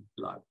 really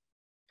low.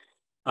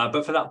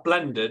 But for that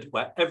blended,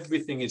 where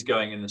everything is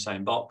going in the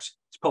same box,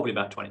 it's probably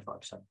about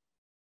 25%.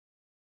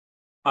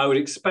 I would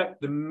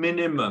expect the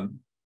minimum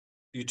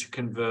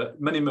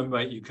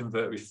rate you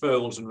convert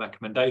referrals and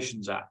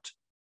recommendations at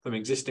from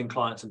existing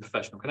clients and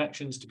professional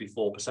connections to be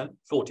 40%,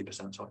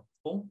 sorry,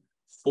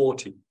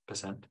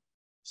 40%.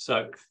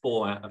 So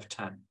 4 out of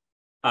 10.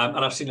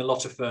 And I've seen a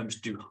lot of firms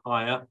do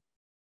higher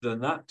than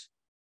that.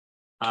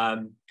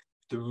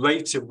 The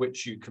rate at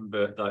which you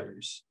convert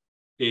those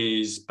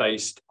is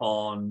based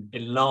on,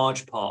 in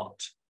large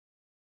part,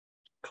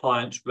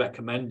 clients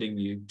recommending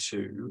you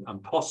to,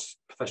 and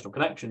professional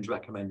connections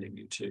recommending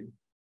you to,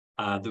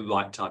 the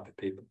right type of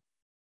people.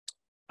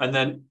 And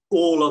then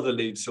all other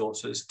lead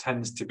sources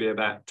tends to be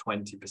about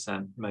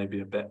 20%,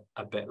 maybe a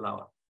bit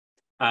lower.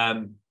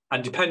 And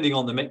depending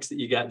on the mix that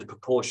you get, the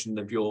proportion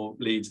of your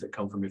leads that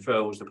come from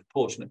referrals, the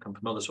proportion that come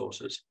from other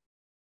sources,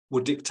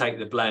 will dictate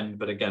the blend.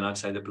 But again, I'd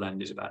say the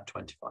blend is about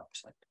 25%.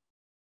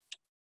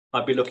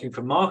 I'd be looking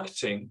for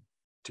marketing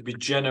to be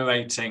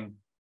generating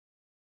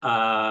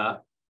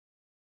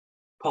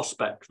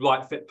prospects,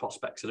 right fit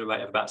prospects at a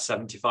rate of about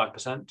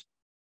 75%.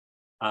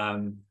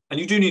 And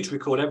you do need to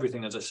record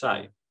everything, as I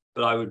say,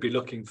 but I would be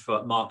looking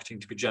for marketing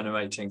to be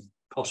generating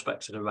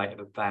prospects at a rate of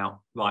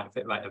about, right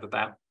fit rate of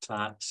about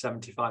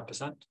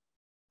 75%.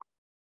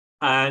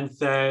 And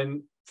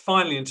then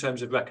finally, in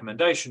terms of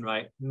recommendation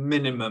rate,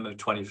 minimum of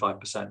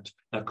 25%.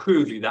 Now,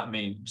 crudely, that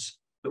means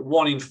that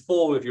 1 in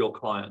 4 of your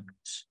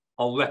clients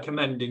are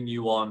recommending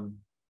you on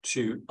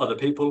to other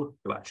people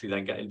who actually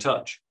then get in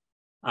touch.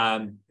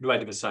 The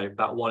rate of, I say,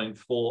 about 1 in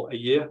 4 a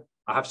year.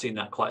 I have seen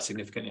that quite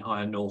significantly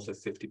higher, north of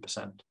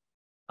 50%.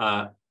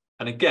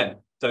 And again,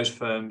 those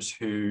firms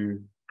who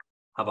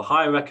have a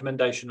higher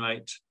recommendation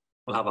rate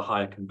will have a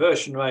higher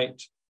conversion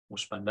rate, will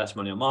spend less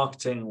money on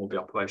marketing, will be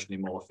operationally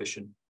more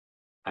efficient,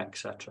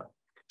 etc.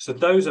 So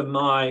those are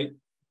my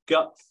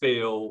gut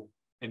feel,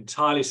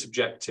 entirely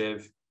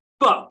subjective,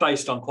 but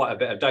based on quite a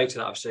bit of data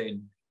that I've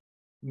seen,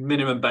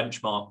 minimum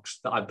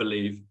benchmarks that I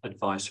believe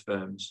advice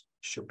firms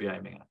should be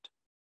aiming at.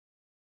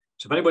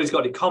 So if anybody's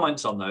got any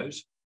comments on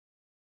those,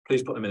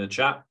 please put them in the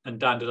chat. And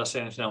Dan, did I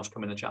say anything else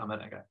come in the chat a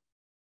minute ago?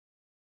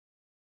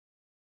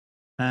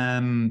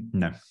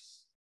 No.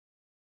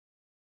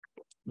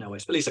 No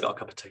worries, but at least I got a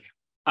cup of tea.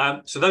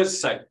 So those to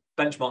say,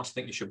 benchmarks I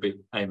think you should be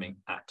aiming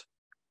at.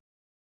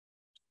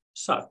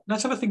 So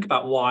let's have a think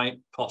about why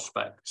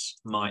prospects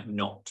might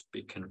not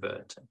be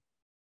converting.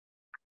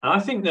 And I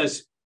think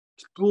there's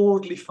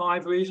broadly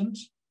 5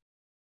 reasons.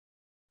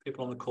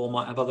 People on the call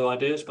might have other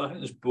ideas, but I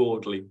think there's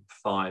broadly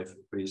 5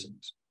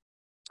 reasons.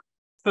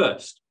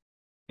 First,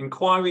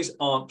 inquiries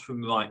aren't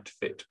from right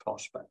fit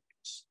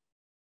prospects.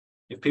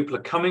 If people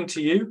are coming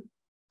to you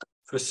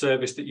for a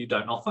service that you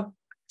don't offer,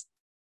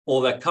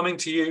 or they're coming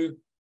to you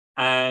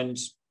and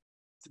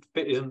the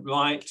fit isn't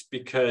right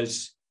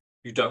because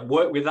you don't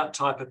work with that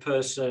type of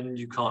person,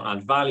 you can't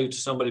add value to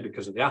somebody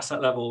because of the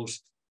asset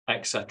levels,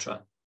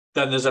 etc.,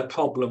 then there's a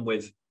problem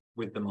with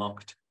the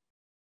market.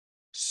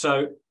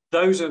 So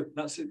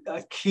that's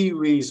a key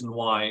reason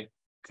why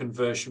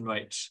conversion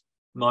rates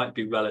might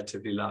be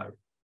relatively low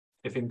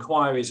if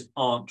inquiries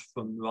aren't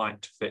from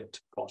right fit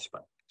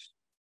prospects.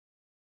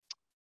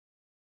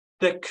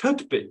 There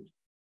could be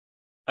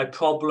a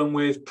problem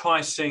with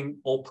pricing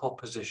or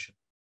proposition.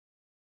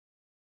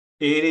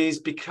 It is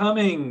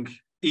becoming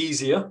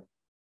easier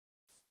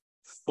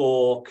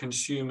for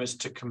consumers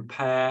to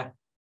compare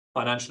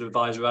financial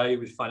advisor A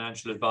with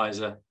financial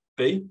advisor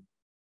B.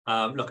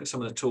 Look at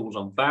some of the tools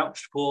on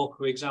Vouch for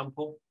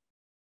example.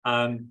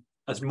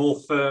 As more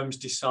firms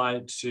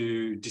decide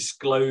to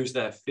disclose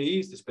their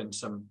fees, there's been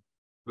some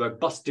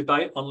robust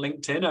debate on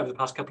LinkedIn over the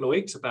past couple of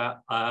weeks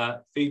about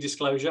fee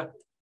disclosure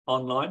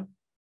online,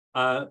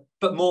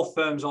 but more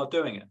firms are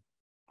doing it.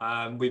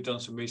 We've done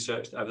some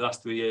research over the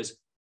last 3 years.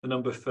 The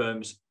number of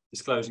firms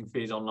disclosing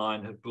fees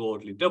online have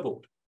broadly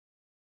doubled.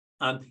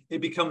 And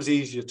it becomes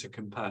easier to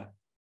compare.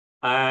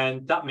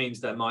 And that means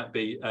there might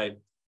be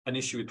an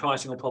issue with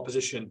pricing or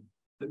proposition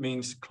that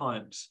means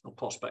clients or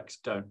prospects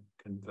don't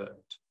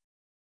convert.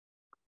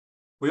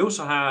 We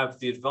also have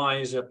the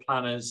advisor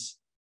planner's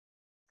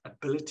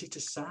ability to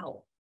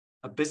sell.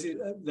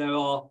 There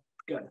are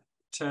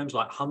terms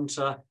like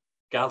hunter,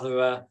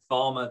 gatherer,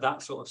 farmer,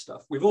 that sort of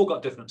stuff. We've all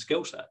got different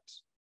skill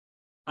sets.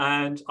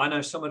 And I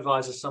know some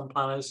advisors, some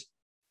planners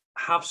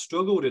have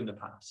struggled in the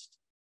past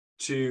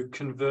to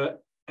convert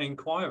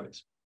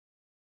inquiries.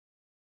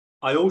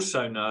 I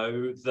also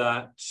know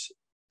that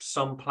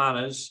some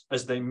planners,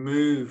 as they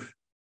move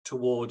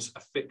towards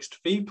a fixed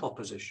fee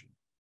proposition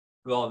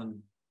rather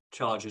than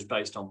charges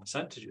based on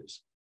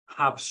percentages,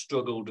 have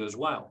struggled as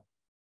well.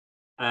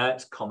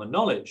 It's common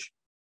knowledge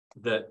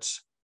that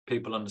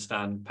people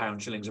understand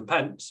pounds, shillings, and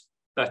pence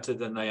better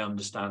than they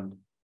understand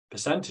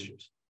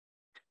percentages.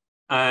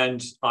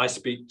 And I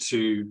speak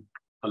to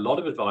a lot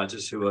of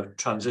advisors who are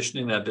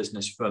transitioning their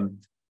business from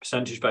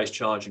percentage-based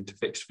charging to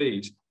fixed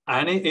fees,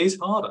 and it is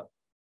harder.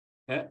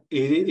 Yeah,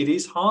 it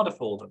is harder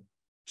for them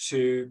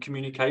to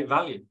communicate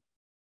value.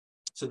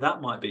 So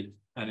that might be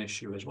an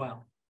issue as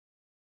well.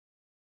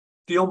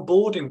 The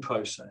onboarding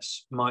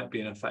process might be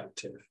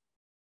ineffective.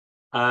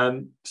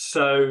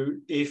 So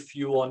if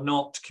you are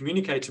not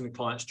communicating with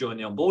clients during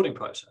the onboarding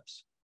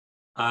process,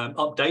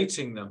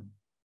 updating them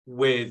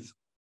with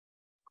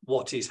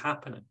what is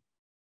happening,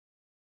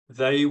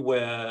 they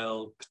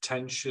will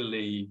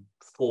potentially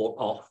fall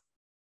off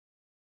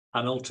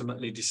and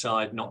ultimately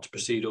decide not to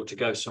proceed or to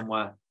go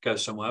somewhere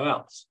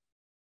else.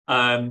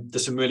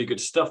 There's some really good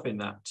stuff in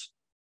that,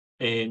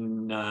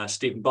 in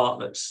Stephen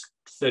Bartlett's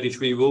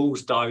 33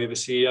 Rules, Diary of a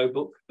CEO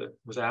book that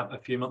was out a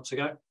few months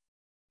ago.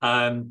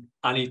 And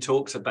he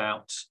talks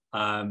about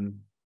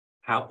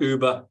how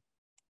Uber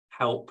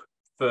help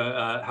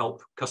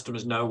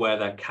customers know where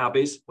their cab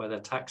is, where their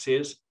taxi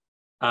is.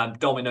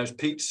 Domino's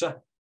Pizza,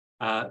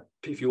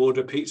 if you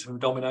order a pizza from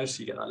Domino's,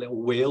 you get that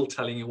little wheel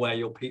telling you where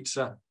your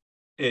pizza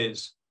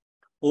is.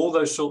 All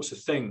those sorts of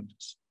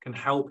things can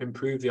help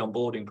improve the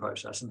onboarding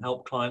process and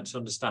help clients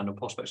understand or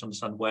prospects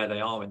understand where they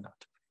are in that.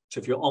 So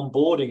if your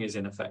onboarding is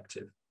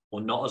ineffective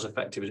or not as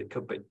effective as it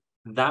could be,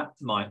 that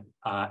might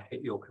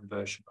hit your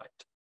conversion rate.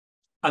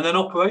 And then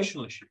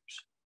operational issues.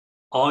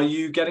 Are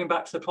you getting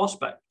back to the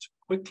prospect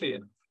quickly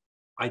enough?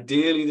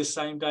 Ideally the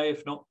same day,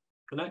 if not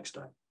the next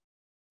day.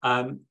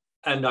 And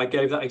I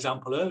gave that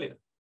example earlier,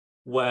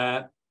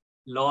 where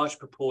large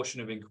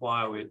proportion of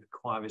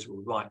inquiries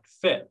were right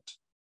fit,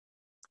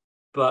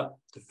 but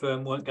the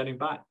firm weren't getting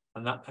back,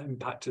 and that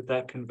impacted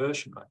their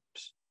conversion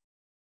rates.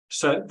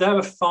 So there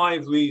are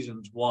 5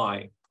 reasons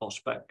why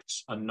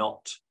prospects are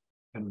not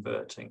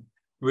converting.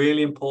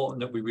 Really important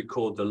that we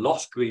record the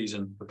lost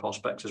reason for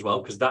prospects as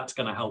well, because that's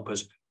going to help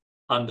us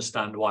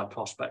understand why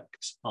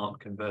prospects aren't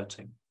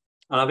converting.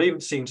 And I've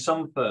even seen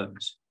some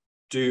firms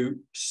do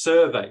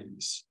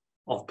surveys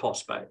of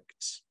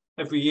prospects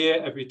every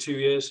year, every 2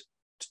 years,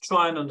 to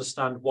try and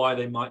understand why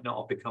they might not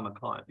have become a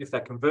client. If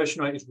their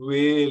conversion rate is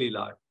really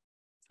low,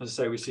 as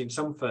I say, we've seen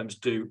some firms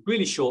do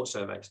really short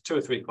surveys, 2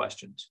 or 3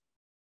 questions,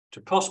 to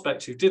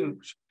prospects who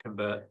didn't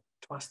convert,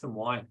 to ask them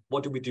why.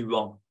 What did we do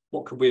wrong?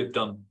 What could we have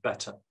done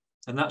better?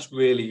 And that's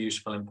really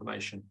useful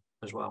information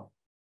as well.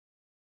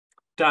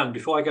 Dan,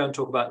 before I go and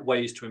talk about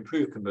ways to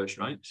improve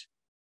conversion rates,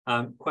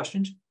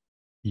 questions?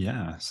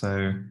 Yeah,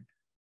 so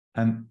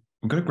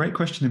we've got a great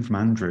question in from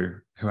Andrew,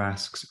 who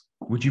asks,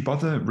 would you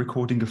bother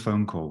recording a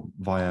phone call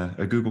via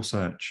a Google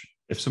search?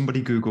 If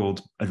somebody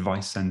Googled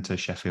Advice Centre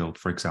Sheffield,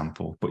 for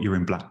example, but you're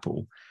in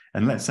Blackpool,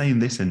 and let's say in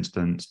this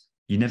instance,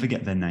 you never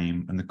get their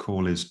name and the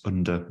call is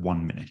under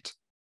 1 minute.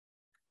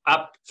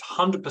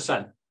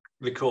 100%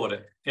 record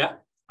it, yeah?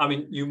 I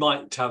mean, you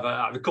might have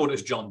record it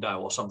as John Doe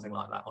or something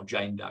like that, or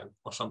Jane Doe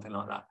or something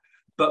like that.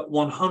 But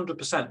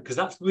 100%, because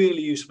that's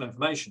really useful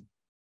information.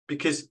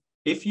 Because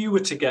if you were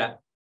to get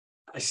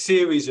a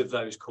series of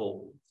those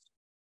calls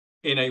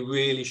in a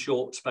really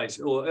short space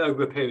or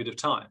over a period of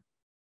time,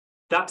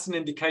 that's an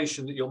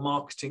indication that your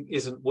marketing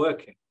isn't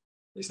working.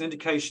 It's an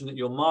indication that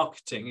your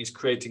marketing is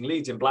creating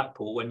leads in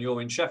Blackpool when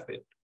you're in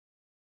Sheffield.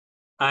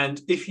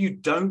 And if you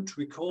don't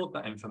record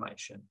that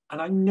information,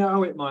 and I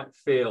know it might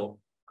feel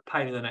a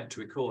pain in the neck to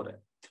record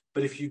it,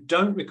 but if you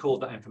don't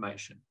record that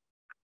information,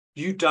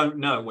 you don't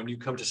know when you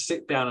come to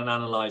sit down and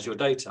analyze your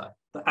data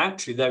that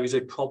actually there is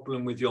a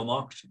problem with your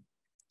marketing.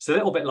 It's a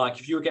little bit like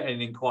if you were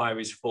getting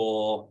inquiries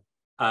for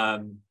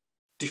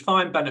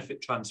defined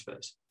benefit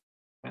transfers,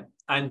 okay,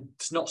 and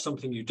it's not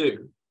something you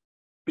do,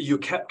 but you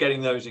kept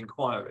getting those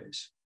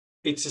inquiries.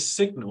 It's a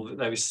signal that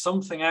there is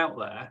something out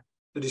there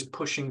that is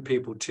pushing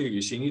people to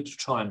you. So you need to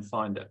try and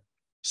find it.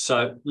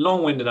 So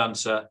long-winded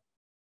answer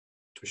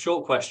to a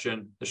short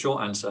question, the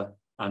short answer,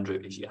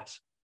 Andrew, is yes.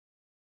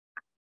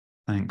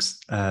 Thanks.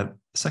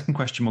 The second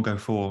question we'll go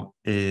for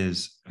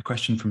is a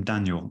question from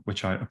Daniel,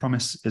 which I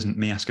promise isn't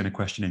me asking a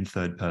question in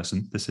third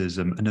person. This is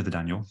another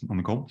Daniel on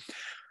the call.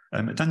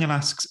 Daniel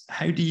asks,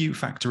 how do you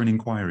factor in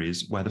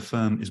inquiries where the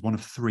firm is one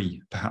of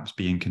three perhaps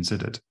being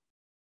considered?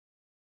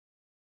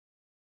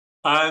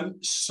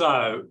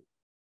 So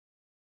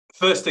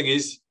first thing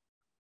is,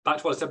 back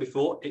to what I said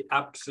before, it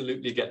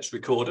absolutely gets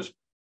recorded.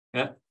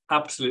 Yeah,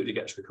 absolutely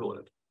gets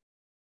recorded.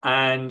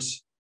 And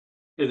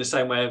in the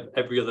same way of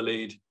every other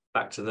lead,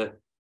 back to the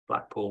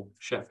Blackpool,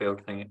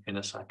 Sheffield thing in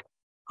a second,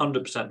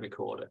 100%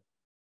 recorded.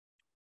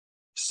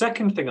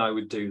 Second thing I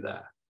would do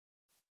there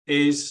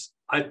is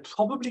I'd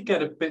probably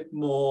get a bit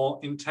more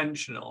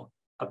intentional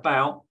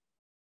about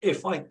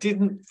if I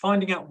didn't,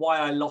 finding out why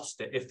I lost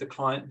it, if the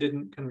client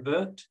didn't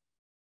convert.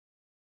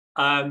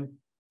 I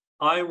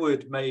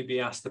would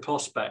maybe ask the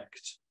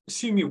prospect,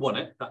 assume you won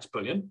it, that's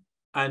brilliant.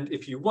 And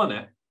if you won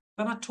it,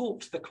 then I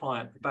talk to the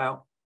client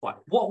about, right,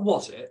 what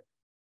was it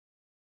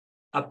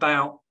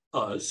about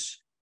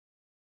us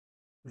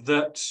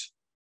that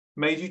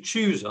made you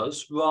choose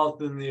us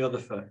rather than the other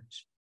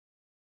firms?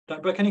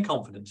 Don't break any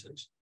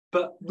confidences,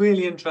 but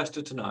really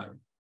interested to know,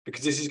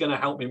 because this is going to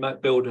help me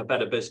build a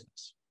better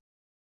business.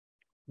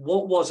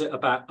 What was it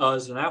about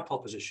us and our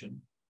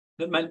proposition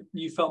that meant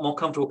you felt more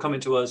comfortable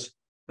coming to us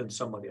than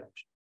somebody else?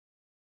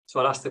 So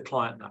I'd ask the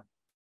client that.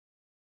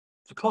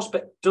 If the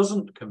prospect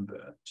doesn't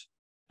convert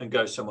and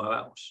go somewhere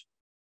else,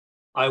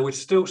 I would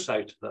still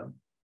say to them,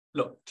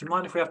 look, do you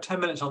mind if we have 10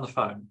 minutes on the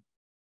phone?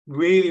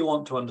 Really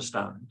want to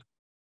understand,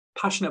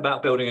 passionate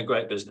about building a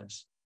great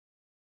business,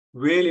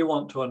 really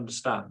want to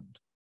understand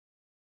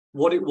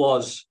what it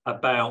was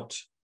about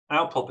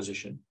our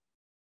proposition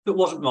that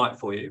wasn't right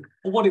for you,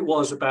 or what it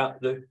was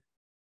about the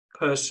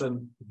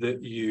person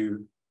that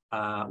you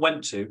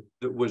went to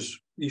that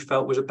you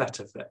felt was a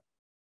better fit.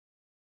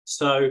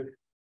 So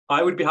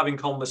I would be having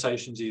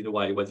conversations either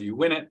way, whether you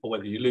win it or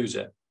whether you lose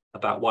it,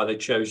 about why they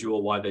chose you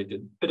or why they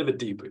didn't. Bit of a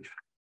debrief.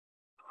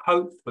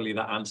 Hopefully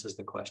that answers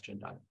the question,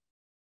 Dan.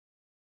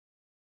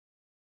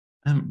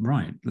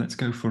 Right, let's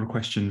go for a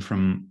question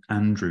from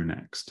Andrew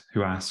next,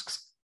 who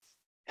asks,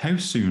 how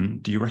soon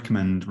do you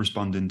recommend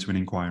responding to an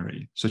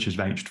inquiry, such as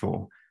vouched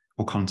for,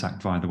 or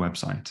contact via the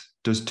website?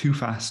 Does too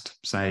fast,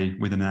 say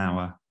within an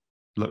hour,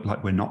 look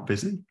like we're not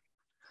busy?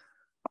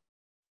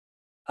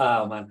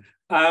 Oh, man.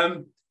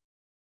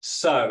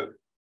 So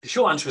the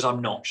short answer is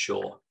I'm not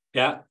sure.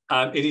 Yeah,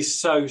 it is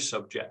so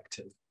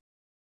subjective.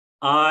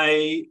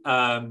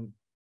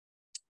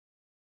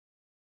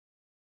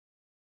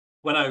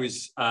 When I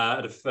was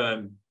at a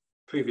firm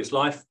previous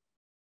life,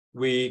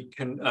 we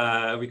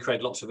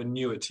created lots of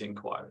annuity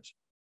inquiries,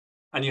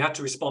 and you had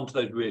to respond to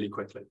those really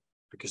quickly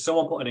because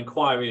someone put an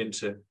inquiry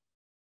into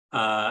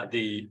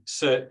the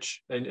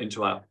search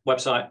into our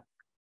website,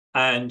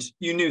 and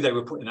you knew they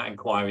were putting that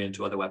inquiry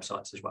into other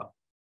websites as well.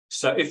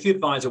 So if the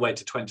advisor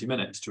waited 20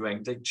 minutes to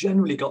ring, they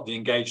generally got the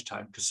engaged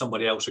tone because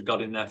somebody else had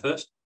got in there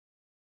first.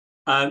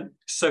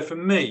 So for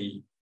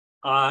me,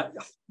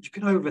 you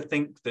can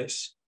overthink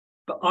this,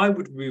 but I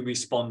would be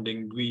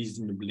responding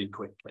reasonably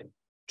quickly.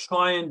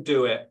 Try and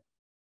do it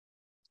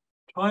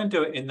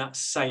in that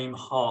same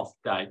half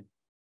day.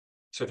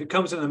 So if it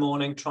comes in the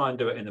morning, try and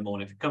do it in the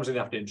morning. If it comes in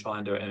the afternoon, try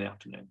and do it in the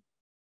afternoon.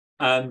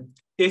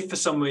 If for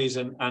some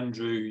reason,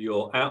 Andrew,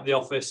 you're out the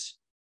office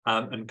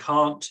and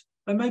can't,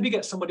 then maybe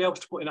get somebody else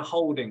to put in a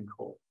holding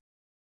call.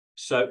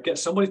 So get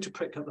somebody to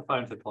pick up the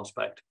phone for the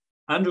prospect.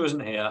 Andrew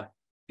isn't here.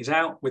 He's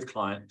out with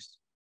clients,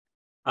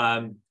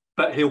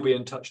 but he'll be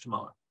in touch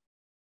tomorrow.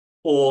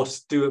 Or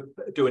do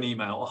an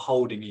email, a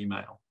holding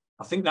email.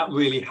 I think that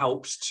really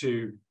helps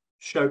to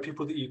show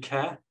people that you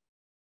care.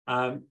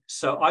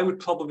 So I would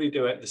probably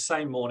do it the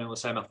same morning or the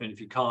same afternoon.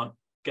 If you can't,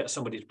 get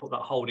somebody to put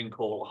that holding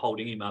call or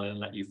holding email in and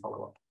let you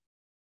follow up.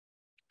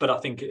 But I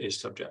think it is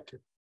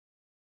subjective.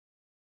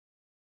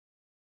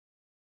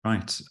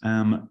 Right.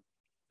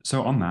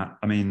 So on that,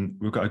 I mean,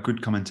 we've got a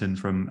good comment in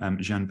from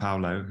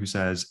Gianpaolo, who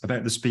says,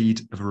 about the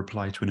speed of a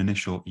reply to an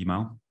initial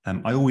email.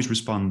 I always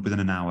respond within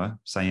an hour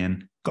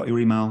saying, got your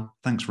email,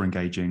 thanks for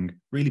engaging,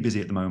 really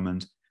busy at the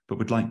moment, but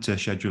would like to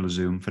schedule a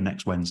Zoom for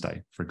next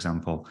Wednesday, for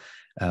example.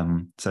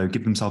 So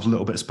give themselves a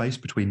little bit of space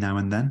between now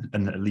and then,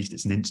 and at least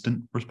it's an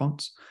instant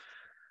response.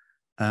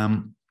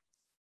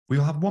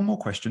 We'll have one more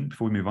question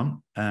before we move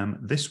on.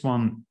 This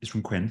one is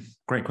from Quinn.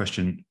 Great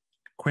question.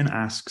 Quinn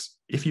asks,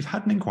 if you've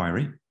had an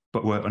inquiry,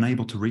 but were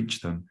unable to reach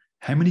them,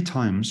 how many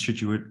times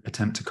should you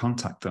attempt to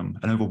contact them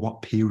and over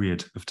what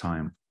period of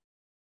time?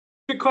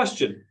 Good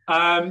question.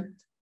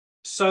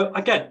 So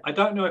again, I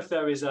don't know if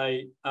there is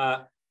a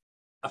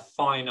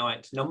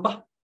finite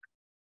number.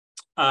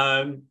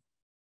 I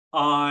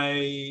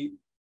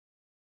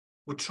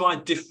would try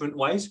different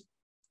ways.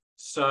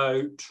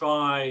 So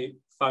try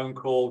phone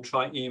call,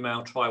 try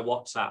email, try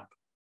WhatsApp.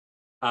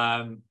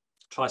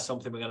 Try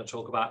something we're going to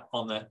talk about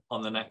on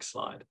the next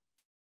slide.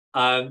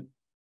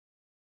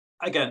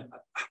 Again,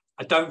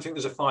 I don't think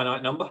there's a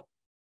finite number.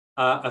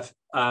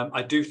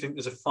 I do think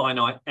there's a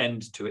finite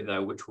end to it,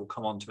 though, which we'll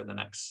come on to in the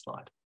next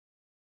slide.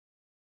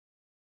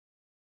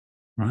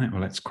 Right.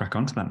 Well, let's crack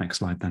on to that next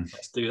slide then.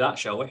 Let's do that,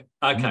 shall we?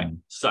 Okay.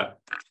 So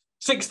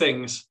 6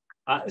 things.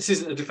 This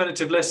isn't a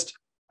definitive list,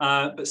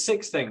 but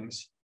 6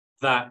 things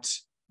that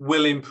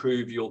will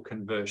improve your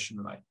conversion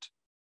rate.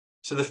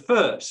 So the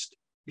first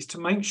is to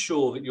make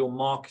sure that your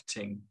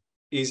marketing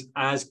is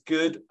as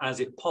good as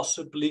it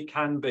possibly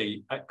can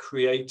be at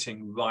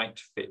creating right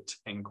fit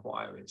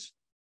inquiries.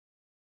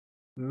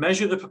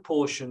 Measure the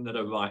proportion that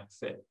are right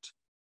fit.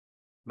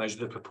 Measure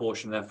the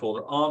proportion, therefore,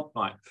 that aren't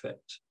right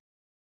fit.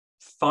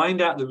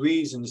 Find out the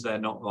reasons they're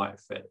not right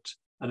fit,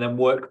 and then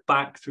work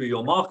back through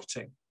your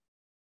marketing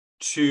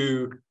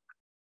to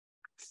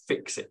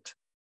fix it.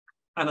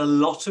 And a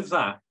lot of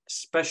that,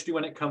 especially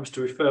when it comes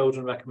to referrals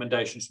and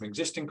recommendations from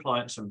existing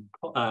clients and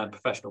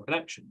professional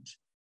connections,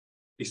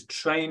 is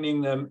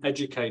training them,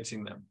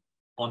 educating them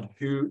on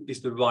who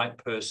is the right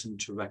person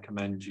to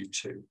recommend you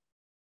to.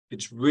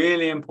 It's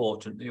really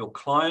important that your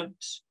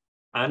clients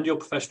and your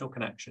professional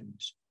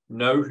connections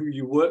know who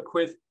you work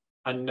with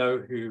and know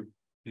who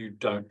you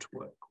don't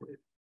work with.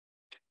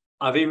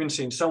 I've even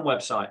seen some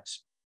websites,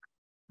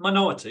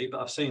 minority,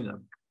 but I've seen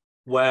them,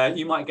 where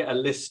you might get a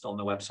list on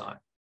the website.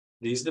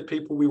 These are the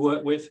people we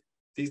work with.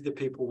 These are the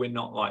people we're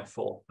not right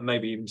for, and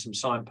maybe even some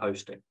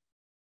signposting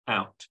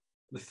out.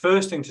 The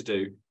first thing to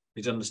do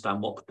is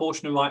understand what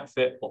proportion are right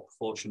fit, what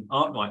proportion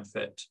aren't right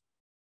fit.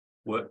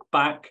 Work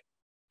back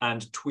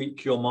and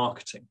tweak your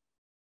marketing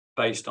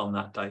based on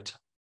that data.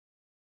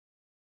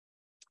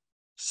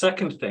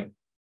 Second thing,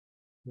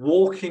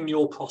 walk in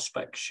your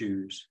prospect's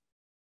shoes.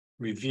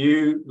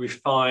 Review,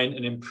 refine,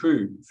 and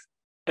improve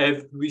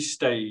every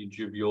stage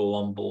of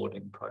your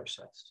onboarding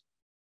process.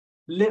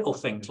 Little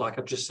things like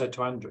I've just said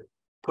to Andrew,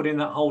 put in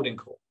that holding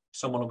call.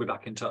 Someone will be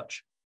back in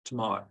touch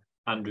tomorrow.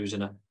 Andrew's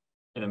in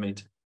a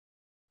meeting.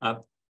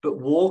 But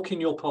walk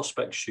in your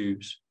prospect's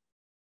shoes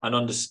and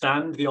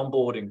understand the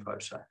onboarding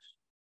process.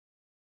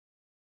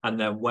 And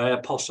then where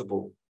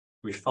possible,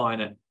 refine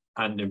it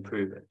and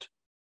improve it.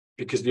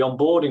 Because the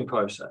onboarding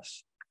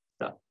process,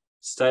 that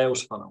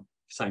sales funnel,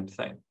 same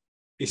thing,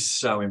 is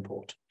so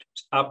important.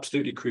 It's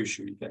absolutely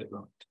crucial you get it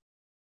right.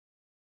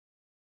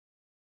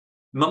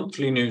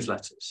 Monthly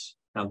newsletters.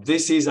 Now,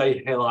 this is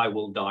a hill I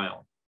will die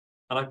on,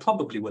 and I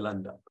probably will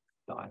end up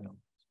dying on.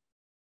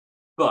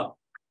 But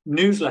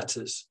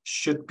newsletters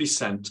should be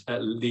sent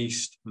at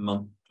least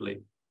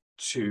monthly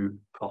to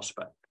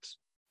prospects.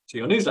 So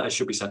your newsletters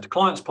should be sent to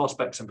clients,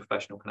 prospects, and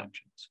professional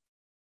connections.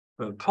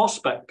 From a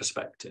prospect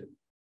perspective,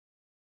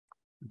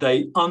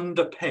 they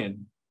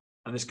underpin,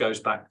 and this goes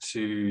back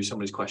to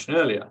somebody's question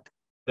earlier,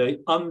 they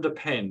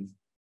underpin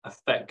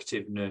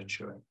effective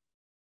nurturing,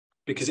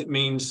 because it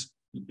means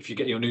if you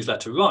get your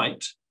newsletter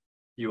right,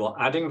 you are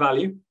adding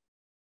value,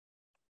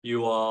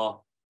 you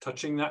are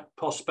touching that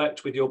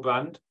prospect with your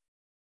brand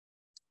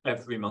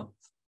every month,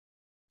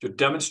 you're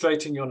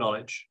demonstrating your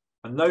knowledge,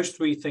 and those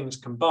 3 things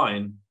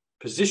combined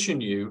position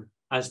you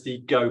as the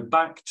go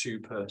back to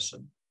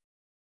person.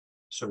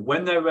 So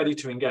when they're ready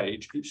to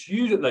engage, it's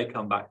you that they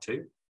come back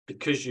to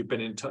because you've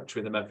been in touch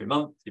with them every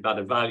month, you've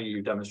added value,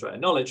 you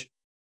demonstrated knowledge,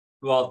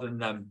 rather than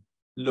them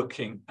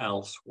looking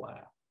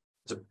elsewhere.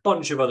 There's a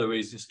bunch of other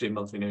reasons to do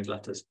monthly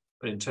newsletters,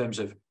 but in terms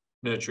of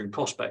nurturing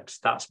prospects,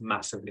 that's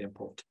massively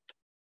important.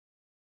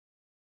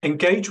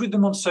 Engage with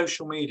them on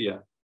social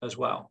media as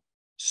well.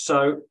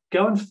 So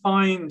go and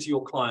find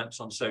your clients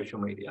on social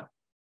media.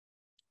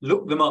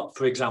 Look them up,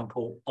 for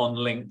example, on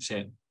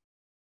LinkedIn.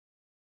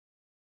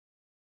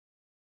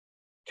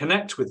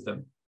 Connect with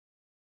them.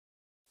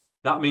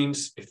 That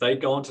means if they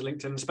go onto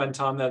LinkedIn and spend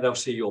time there, they'll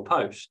see your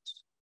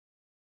posts.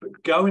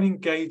 But go and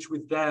engage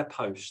with their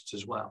posts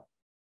as well,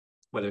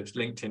 whether it's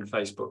LinkedIn,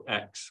 Facebook,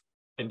 X,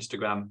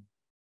 Instagram,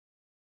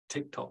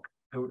 TikTok,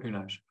 who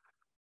knows.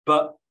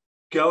 But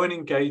go and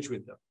engage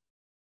with them.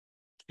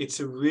 It's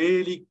a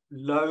really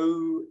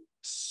low,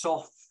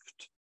 soft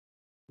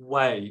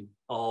way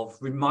of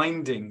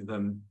reminding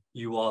them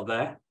you are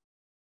there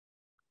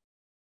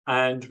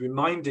and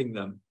reminding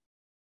them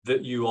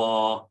that you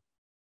are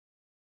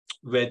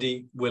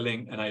ready,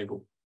 willing, and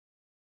able.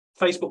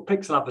 Facebook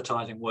pixel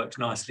advertising works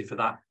nicely for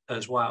that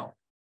as well.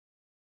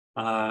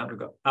 We've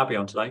got Abby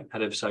on today,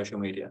 head of social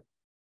media.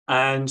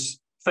 And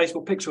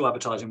Facebook pixel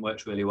advertising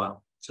works really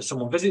well. So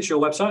someone visits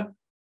your website,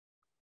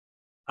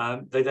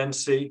 they then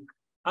see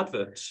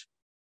adverts,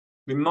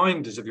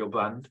 reminders of your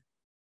brand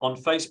on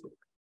Facebook,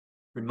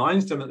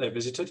 reminds them that they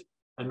visited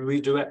and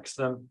redirects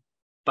them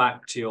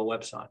back to your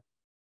website.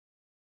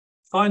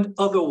 Find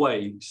other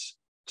ways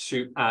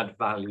to add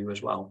value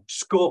as well.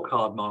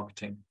 Scorecard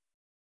marketing,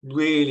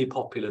 really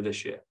popular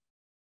this year.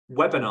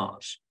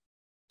 Webinars.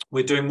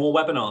 We're doing more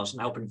webinars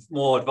and helping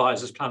more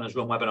advisors, planners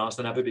run webinars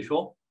than ever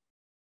before.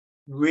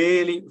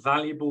 Really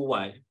valuable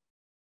way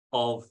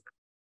of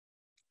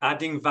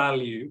adding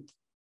value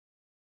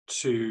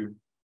to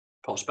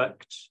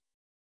prospects.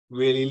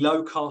 Really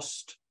low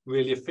cost,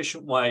 really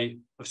efficient way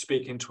of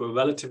speaking to a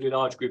relatively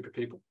large group of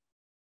people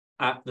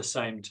at the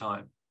same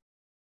time.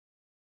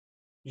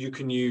 You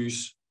can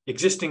use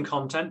existing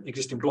content,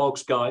 existing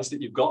blogs, guys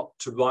that you've got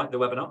to write the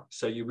webinar.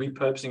 So you're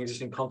repurposing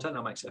existing content,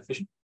 that makes it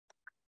efficient.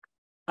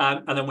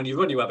 And then when you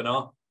run your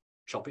webinar,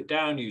 chop it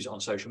down, use it on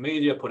social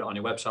media, put it on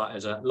your website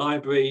as a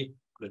library,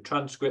 put a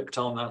transcript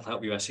on, that'll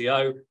help you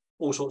SEO,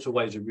 all sorts of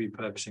ways of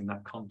repurposing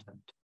that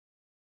content.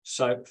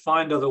 So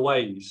find other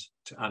ways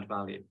to add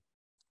value.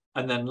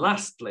 And then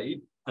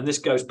lastly, and this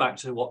goes back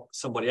to what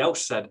somebody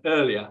else said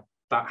earlier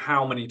about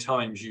how many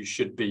times you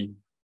should be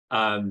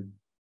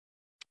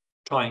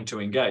trying to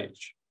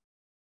engage.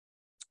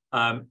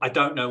 I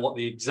don't know what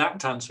the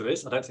exact answer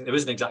is. I don't think there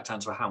is an exact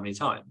answer for how many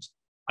times.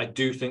 I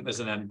do think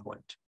there's an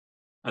endpoint.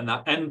 And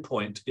that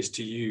endpoint is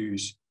to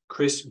use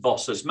Chris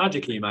Voss's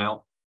magic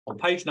email on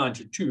page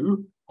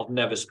 92 of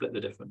Never Split the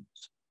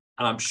Difference.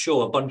 And I'm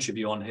sure a bunch of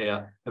you on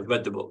here have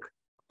read the book.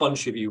 A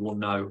bunch of you will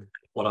know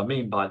what I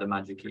mean by the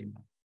magic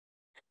email.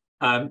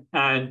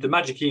 And the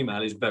magic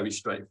email is very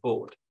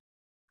straightforward.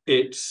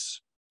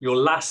 It's your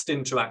last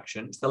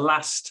interaction. It's the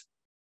last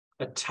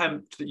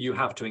attempt that you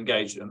have to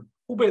engage them,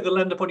 albeit they'll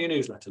end up on your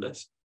newsletter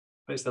list,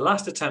 but it's the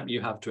last attempt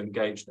you have to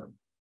engage them.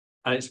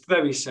 And it's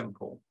very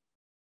simple.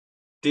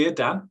 Dear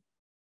Dan,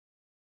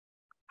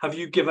 have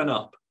you given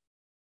up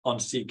on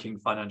seeking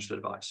financial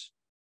advice?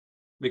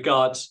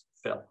 Regards,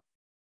 Phil.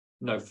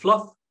 No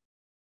fluff.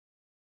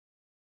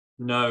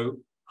 No,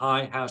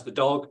 hi, how's the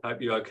dog?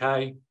 Hope you're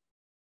okay.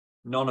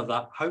 None of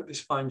that. Hope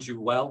this finds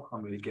you well.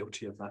 I'm really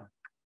guilty of that.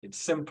 It's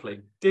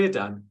simply, dear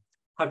Dan,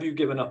 have you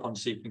given up on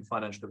seeking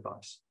financial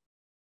advice?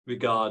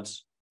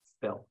 Regards,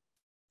 Phil.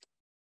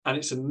 And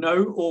it's a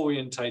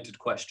no-orientated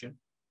question.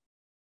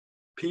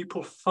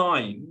 People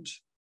find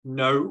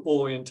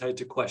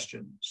no-orientated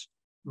questions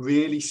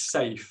really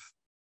safe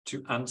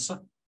to answer.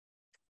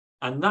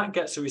 And that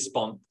gets a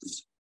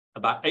response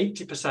about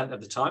 80%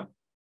 of the time.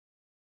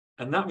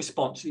 And that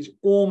response is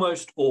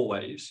almost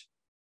always,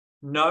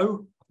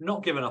 no, I've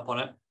not given up on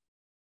it.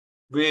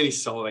 Really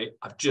sorry,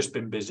 I've just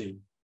been busy.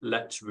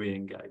 Let's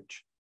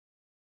re-engage.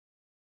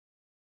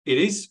 It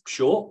is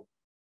short,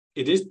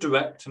 it is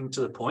direct and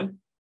to the point,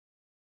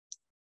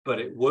 but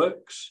it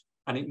works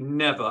and it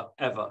never,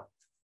 ever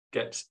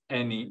gets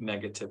any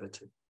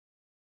negativity.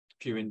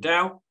 If you're in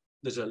doubt,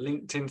 there's a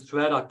LinkedIn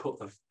thread. I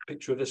put a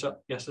picture of this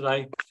up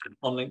yesterday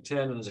on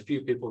LinkedIn, and there's a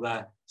few people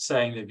there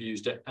saying they've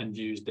used it and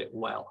used it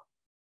well.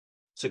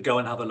 So go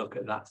and have a look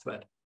at that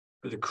thread.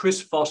 But the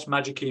Chris Voss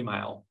magic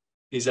email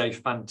is a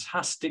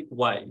fantastic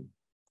way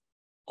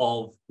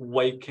of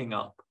waking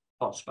up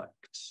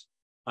prospects.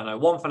 I know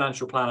one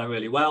financial planner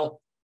really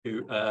well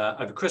who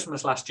over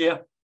Christmas last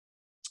year,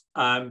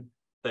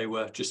 they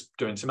were just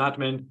doing some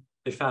admin.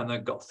 They found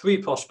they'd got 3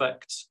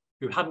 prospects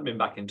who hadn't been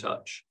back in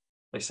touch.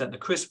 They sent the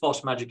Chris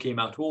Voss magic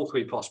email to all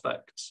 3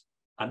 prospects,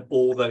 and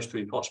all those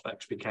 3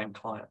 prospects became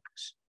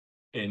clients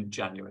in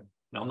January.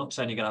 Now, I'm not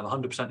saying you're going to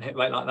have a 100% hit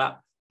rate like that,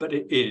 but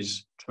it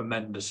is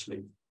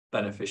tremendously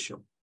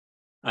beneficial.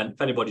 And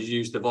if anybody's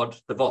used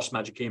the Voss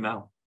magic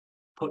email,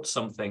 put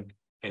something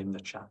in the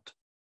chat.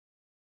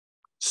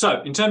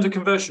 So in terms of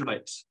conversion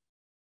rates,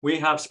 we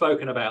have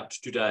spoken about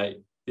today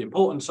the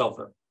importance of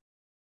them,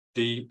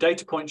 the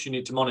data points you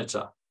need to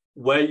monitor,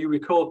 where you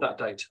record that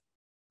data,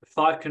 the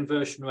 5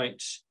 conversion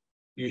rates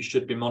you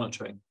should be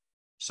monitoring,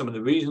 some of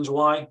the reasons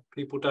why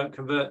people don't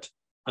convert,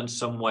 and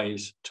some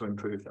ways to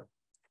improve them.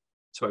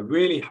 So I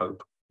really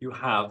hope you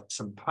have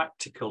some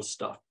practical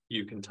stuff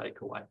you can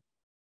take away.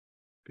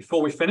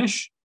 Before we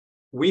finish,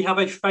 we have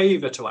a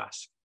favor to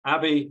ask.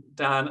 Abby,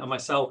 Dan, and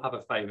myself have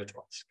a favor to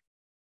ask.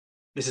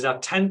 This is our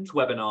 10th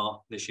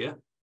webinar this year.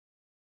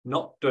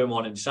 Not doing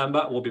one in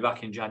December, we'll be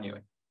back in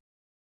January.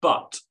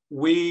 But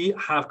we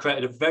have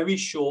created a very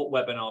short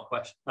webinar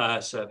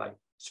survey.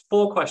 It's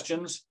 4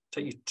 questions,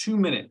 take you 2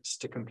 minutes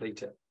to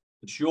complete it.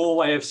 It's your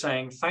way of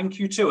saying thank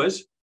you to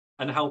us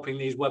and helping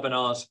these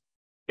webinars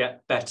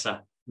get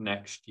better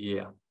next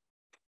year.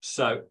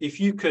 So if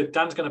you could,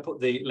 Dan's going to put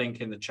the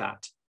link in the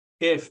chat.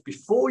 If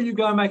before you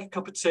go and make a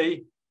cup of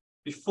tea,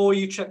 before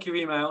you check your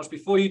emails,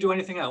 before you do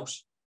anything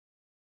else,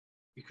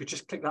 you could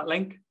just click that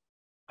link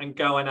and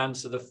go and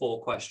answer the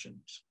 4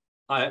 questions.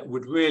 I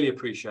would really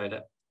appreciate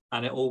it.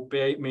 And it will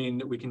mean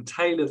that we can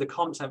tailor the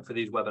content for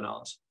these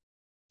webinars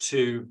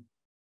to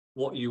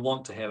what you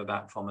want to hear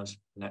about from us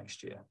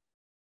next year.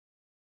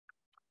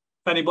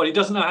 If anybody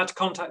doesn't know how to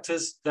contact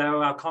us, there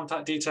are our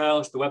contact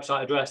details, the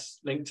website address,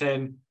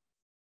 LinkedIn,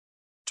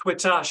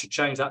 Twitter. I should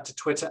change that to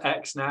Twitter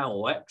X now,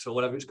 or X, or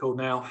whatever it's called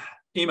now.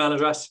 Email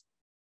address.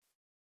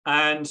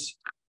 And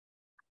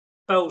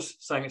Phil's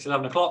saying it's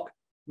 11 o'clock.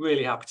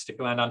 Really happy to stick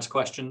around and answer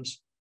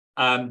questions.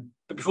 But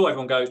before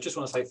everyone goes, just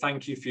want to say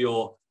thank you for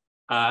your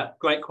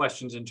great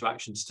questions,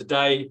 interactions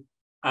today,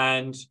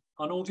 and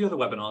on all the other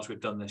webinars we've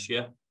done this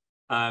year.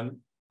 I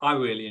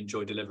really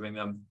enjoy delivering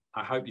them.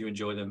 I hope you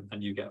enjoy them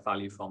and you get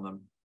value from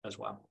them as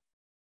well.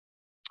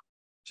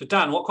 So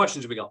Dan, what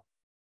questions have we got?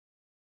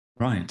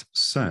 Right.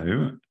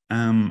 So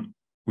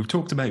we've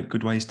talked about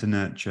good ways to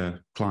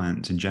nurture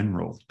clients in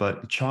general,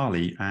 but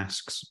Charlie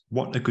asks,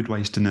 what are good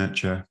ways to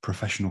nurture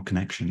professional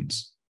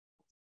connections?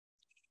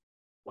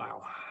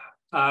 Wow.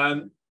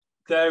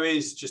 There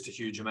is just a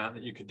huge amount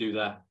that you could do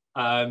there.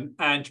 And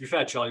to be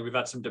fair, Charlie, we've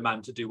had some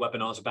demand to do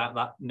webinars about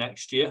that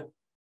next year.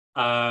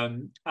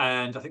 And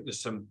I think there's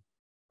some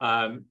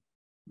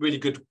really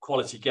good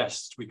quality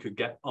guests we could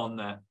get on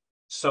there.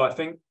 So I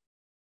think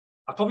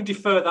I'll probably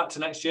defer that to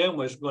next year, and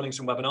we're running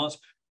some webinars.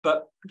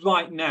 But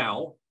right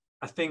now,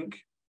 I think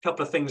a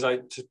couple of things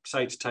to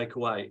take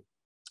away.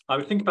 I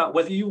would think about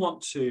whether you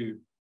want to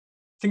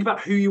think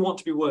about who you want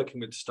to be working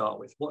with to start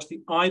with. What's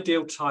the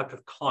ideal type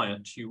of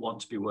client you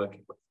want to be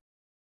working with?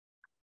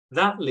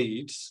 That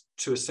leads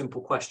to a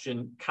simple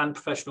question: can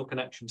professional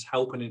connections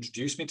help and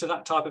introduce me to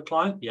that type of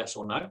client? Yes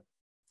or no?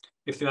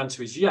 If the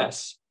answer is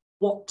yes,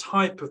 what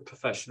type of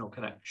professional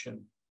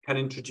connection can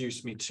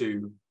introduce me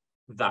to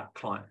that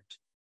client?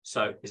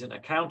 So is it an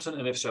accountant?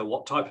 And if so,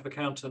 what type of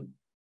accountant?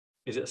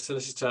 Is it a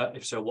solicitor?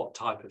 If so, what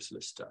type of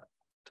solicitor?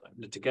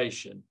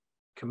 Litigation,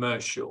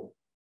 commercial,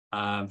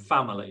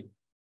 family,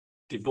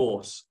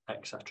 divorce,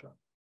 etc.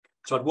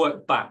 So I'd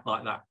work back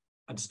like that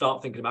and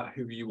start thinking about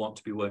who you want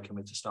to be working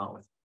with to start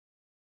with.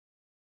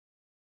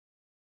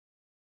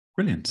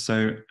 Brilliant.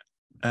 So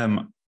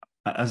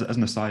as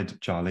an aside,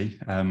 Charlie,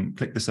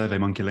 click the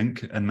SurveyMonkey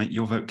link and make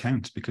your vote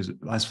count, because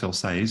as Phil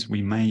says,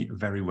 we may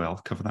very well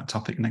cover that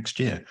topic next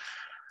year.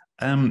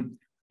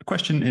 A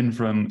question in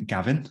from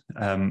Gavin,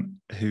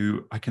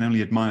 who I can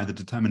only admire the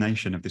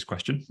determination of this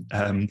question.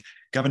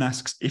 Gavin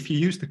asks, if you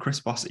use the Chris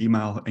Voss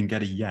email and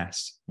get a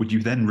yes, would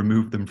you then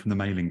remove them from the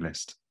mailing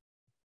list?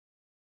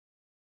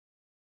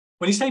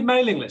 When you say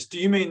mailing list, do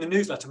you mean the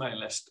newsletter mailing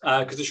list?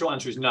 Because the short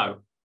answer is no.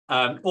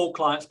 All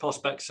clients,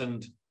 prospects,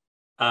 and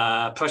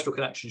professional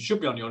connections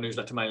should be on your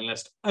newsletter mailing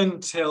list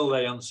until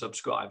they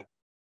unsubscribe.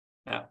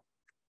 Yeah.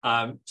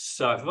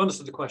 So if I've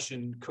understood the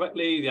question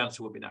correctly, the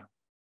answer would be no.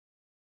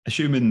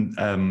 Assuming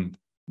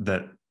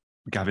that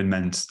Gavin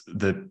meant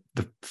the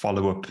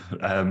follow-up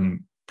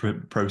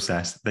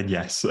process, then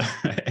yes,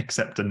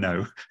 except a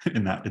no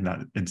in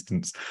that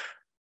instance.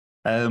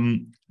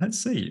 Let's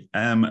see.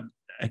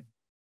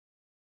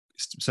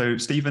 So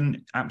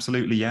Stephen,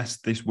 absolutely yes,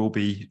 this will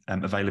be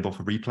available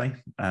for replay.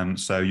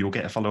 So you'll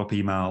get a follow-up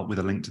email with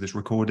a link to this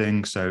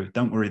recording. So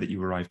don't worry that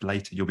you arrived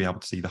late. You'll be able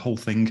to see the whole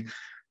thing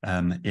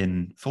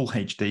in full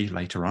HD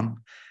later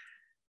on.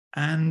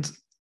 And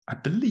I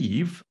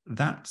believe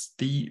that's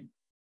the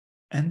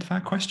end of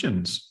our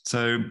questions.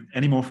 So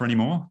any more for any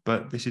more,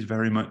 but this is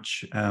very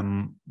much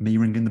me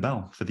ringing the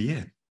bell for the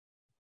year.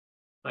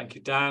 Thank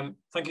you, Dan.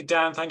 Thank you,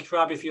 Dan. Thank you for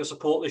Abby for your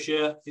support this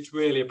year. It's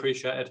really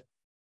appreciated.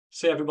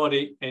 See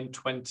everybody in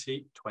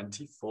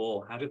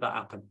 2024. How did that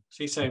happen?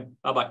 See you soon.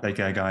 Bye-bye. Take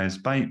care, guys.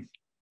 Bye.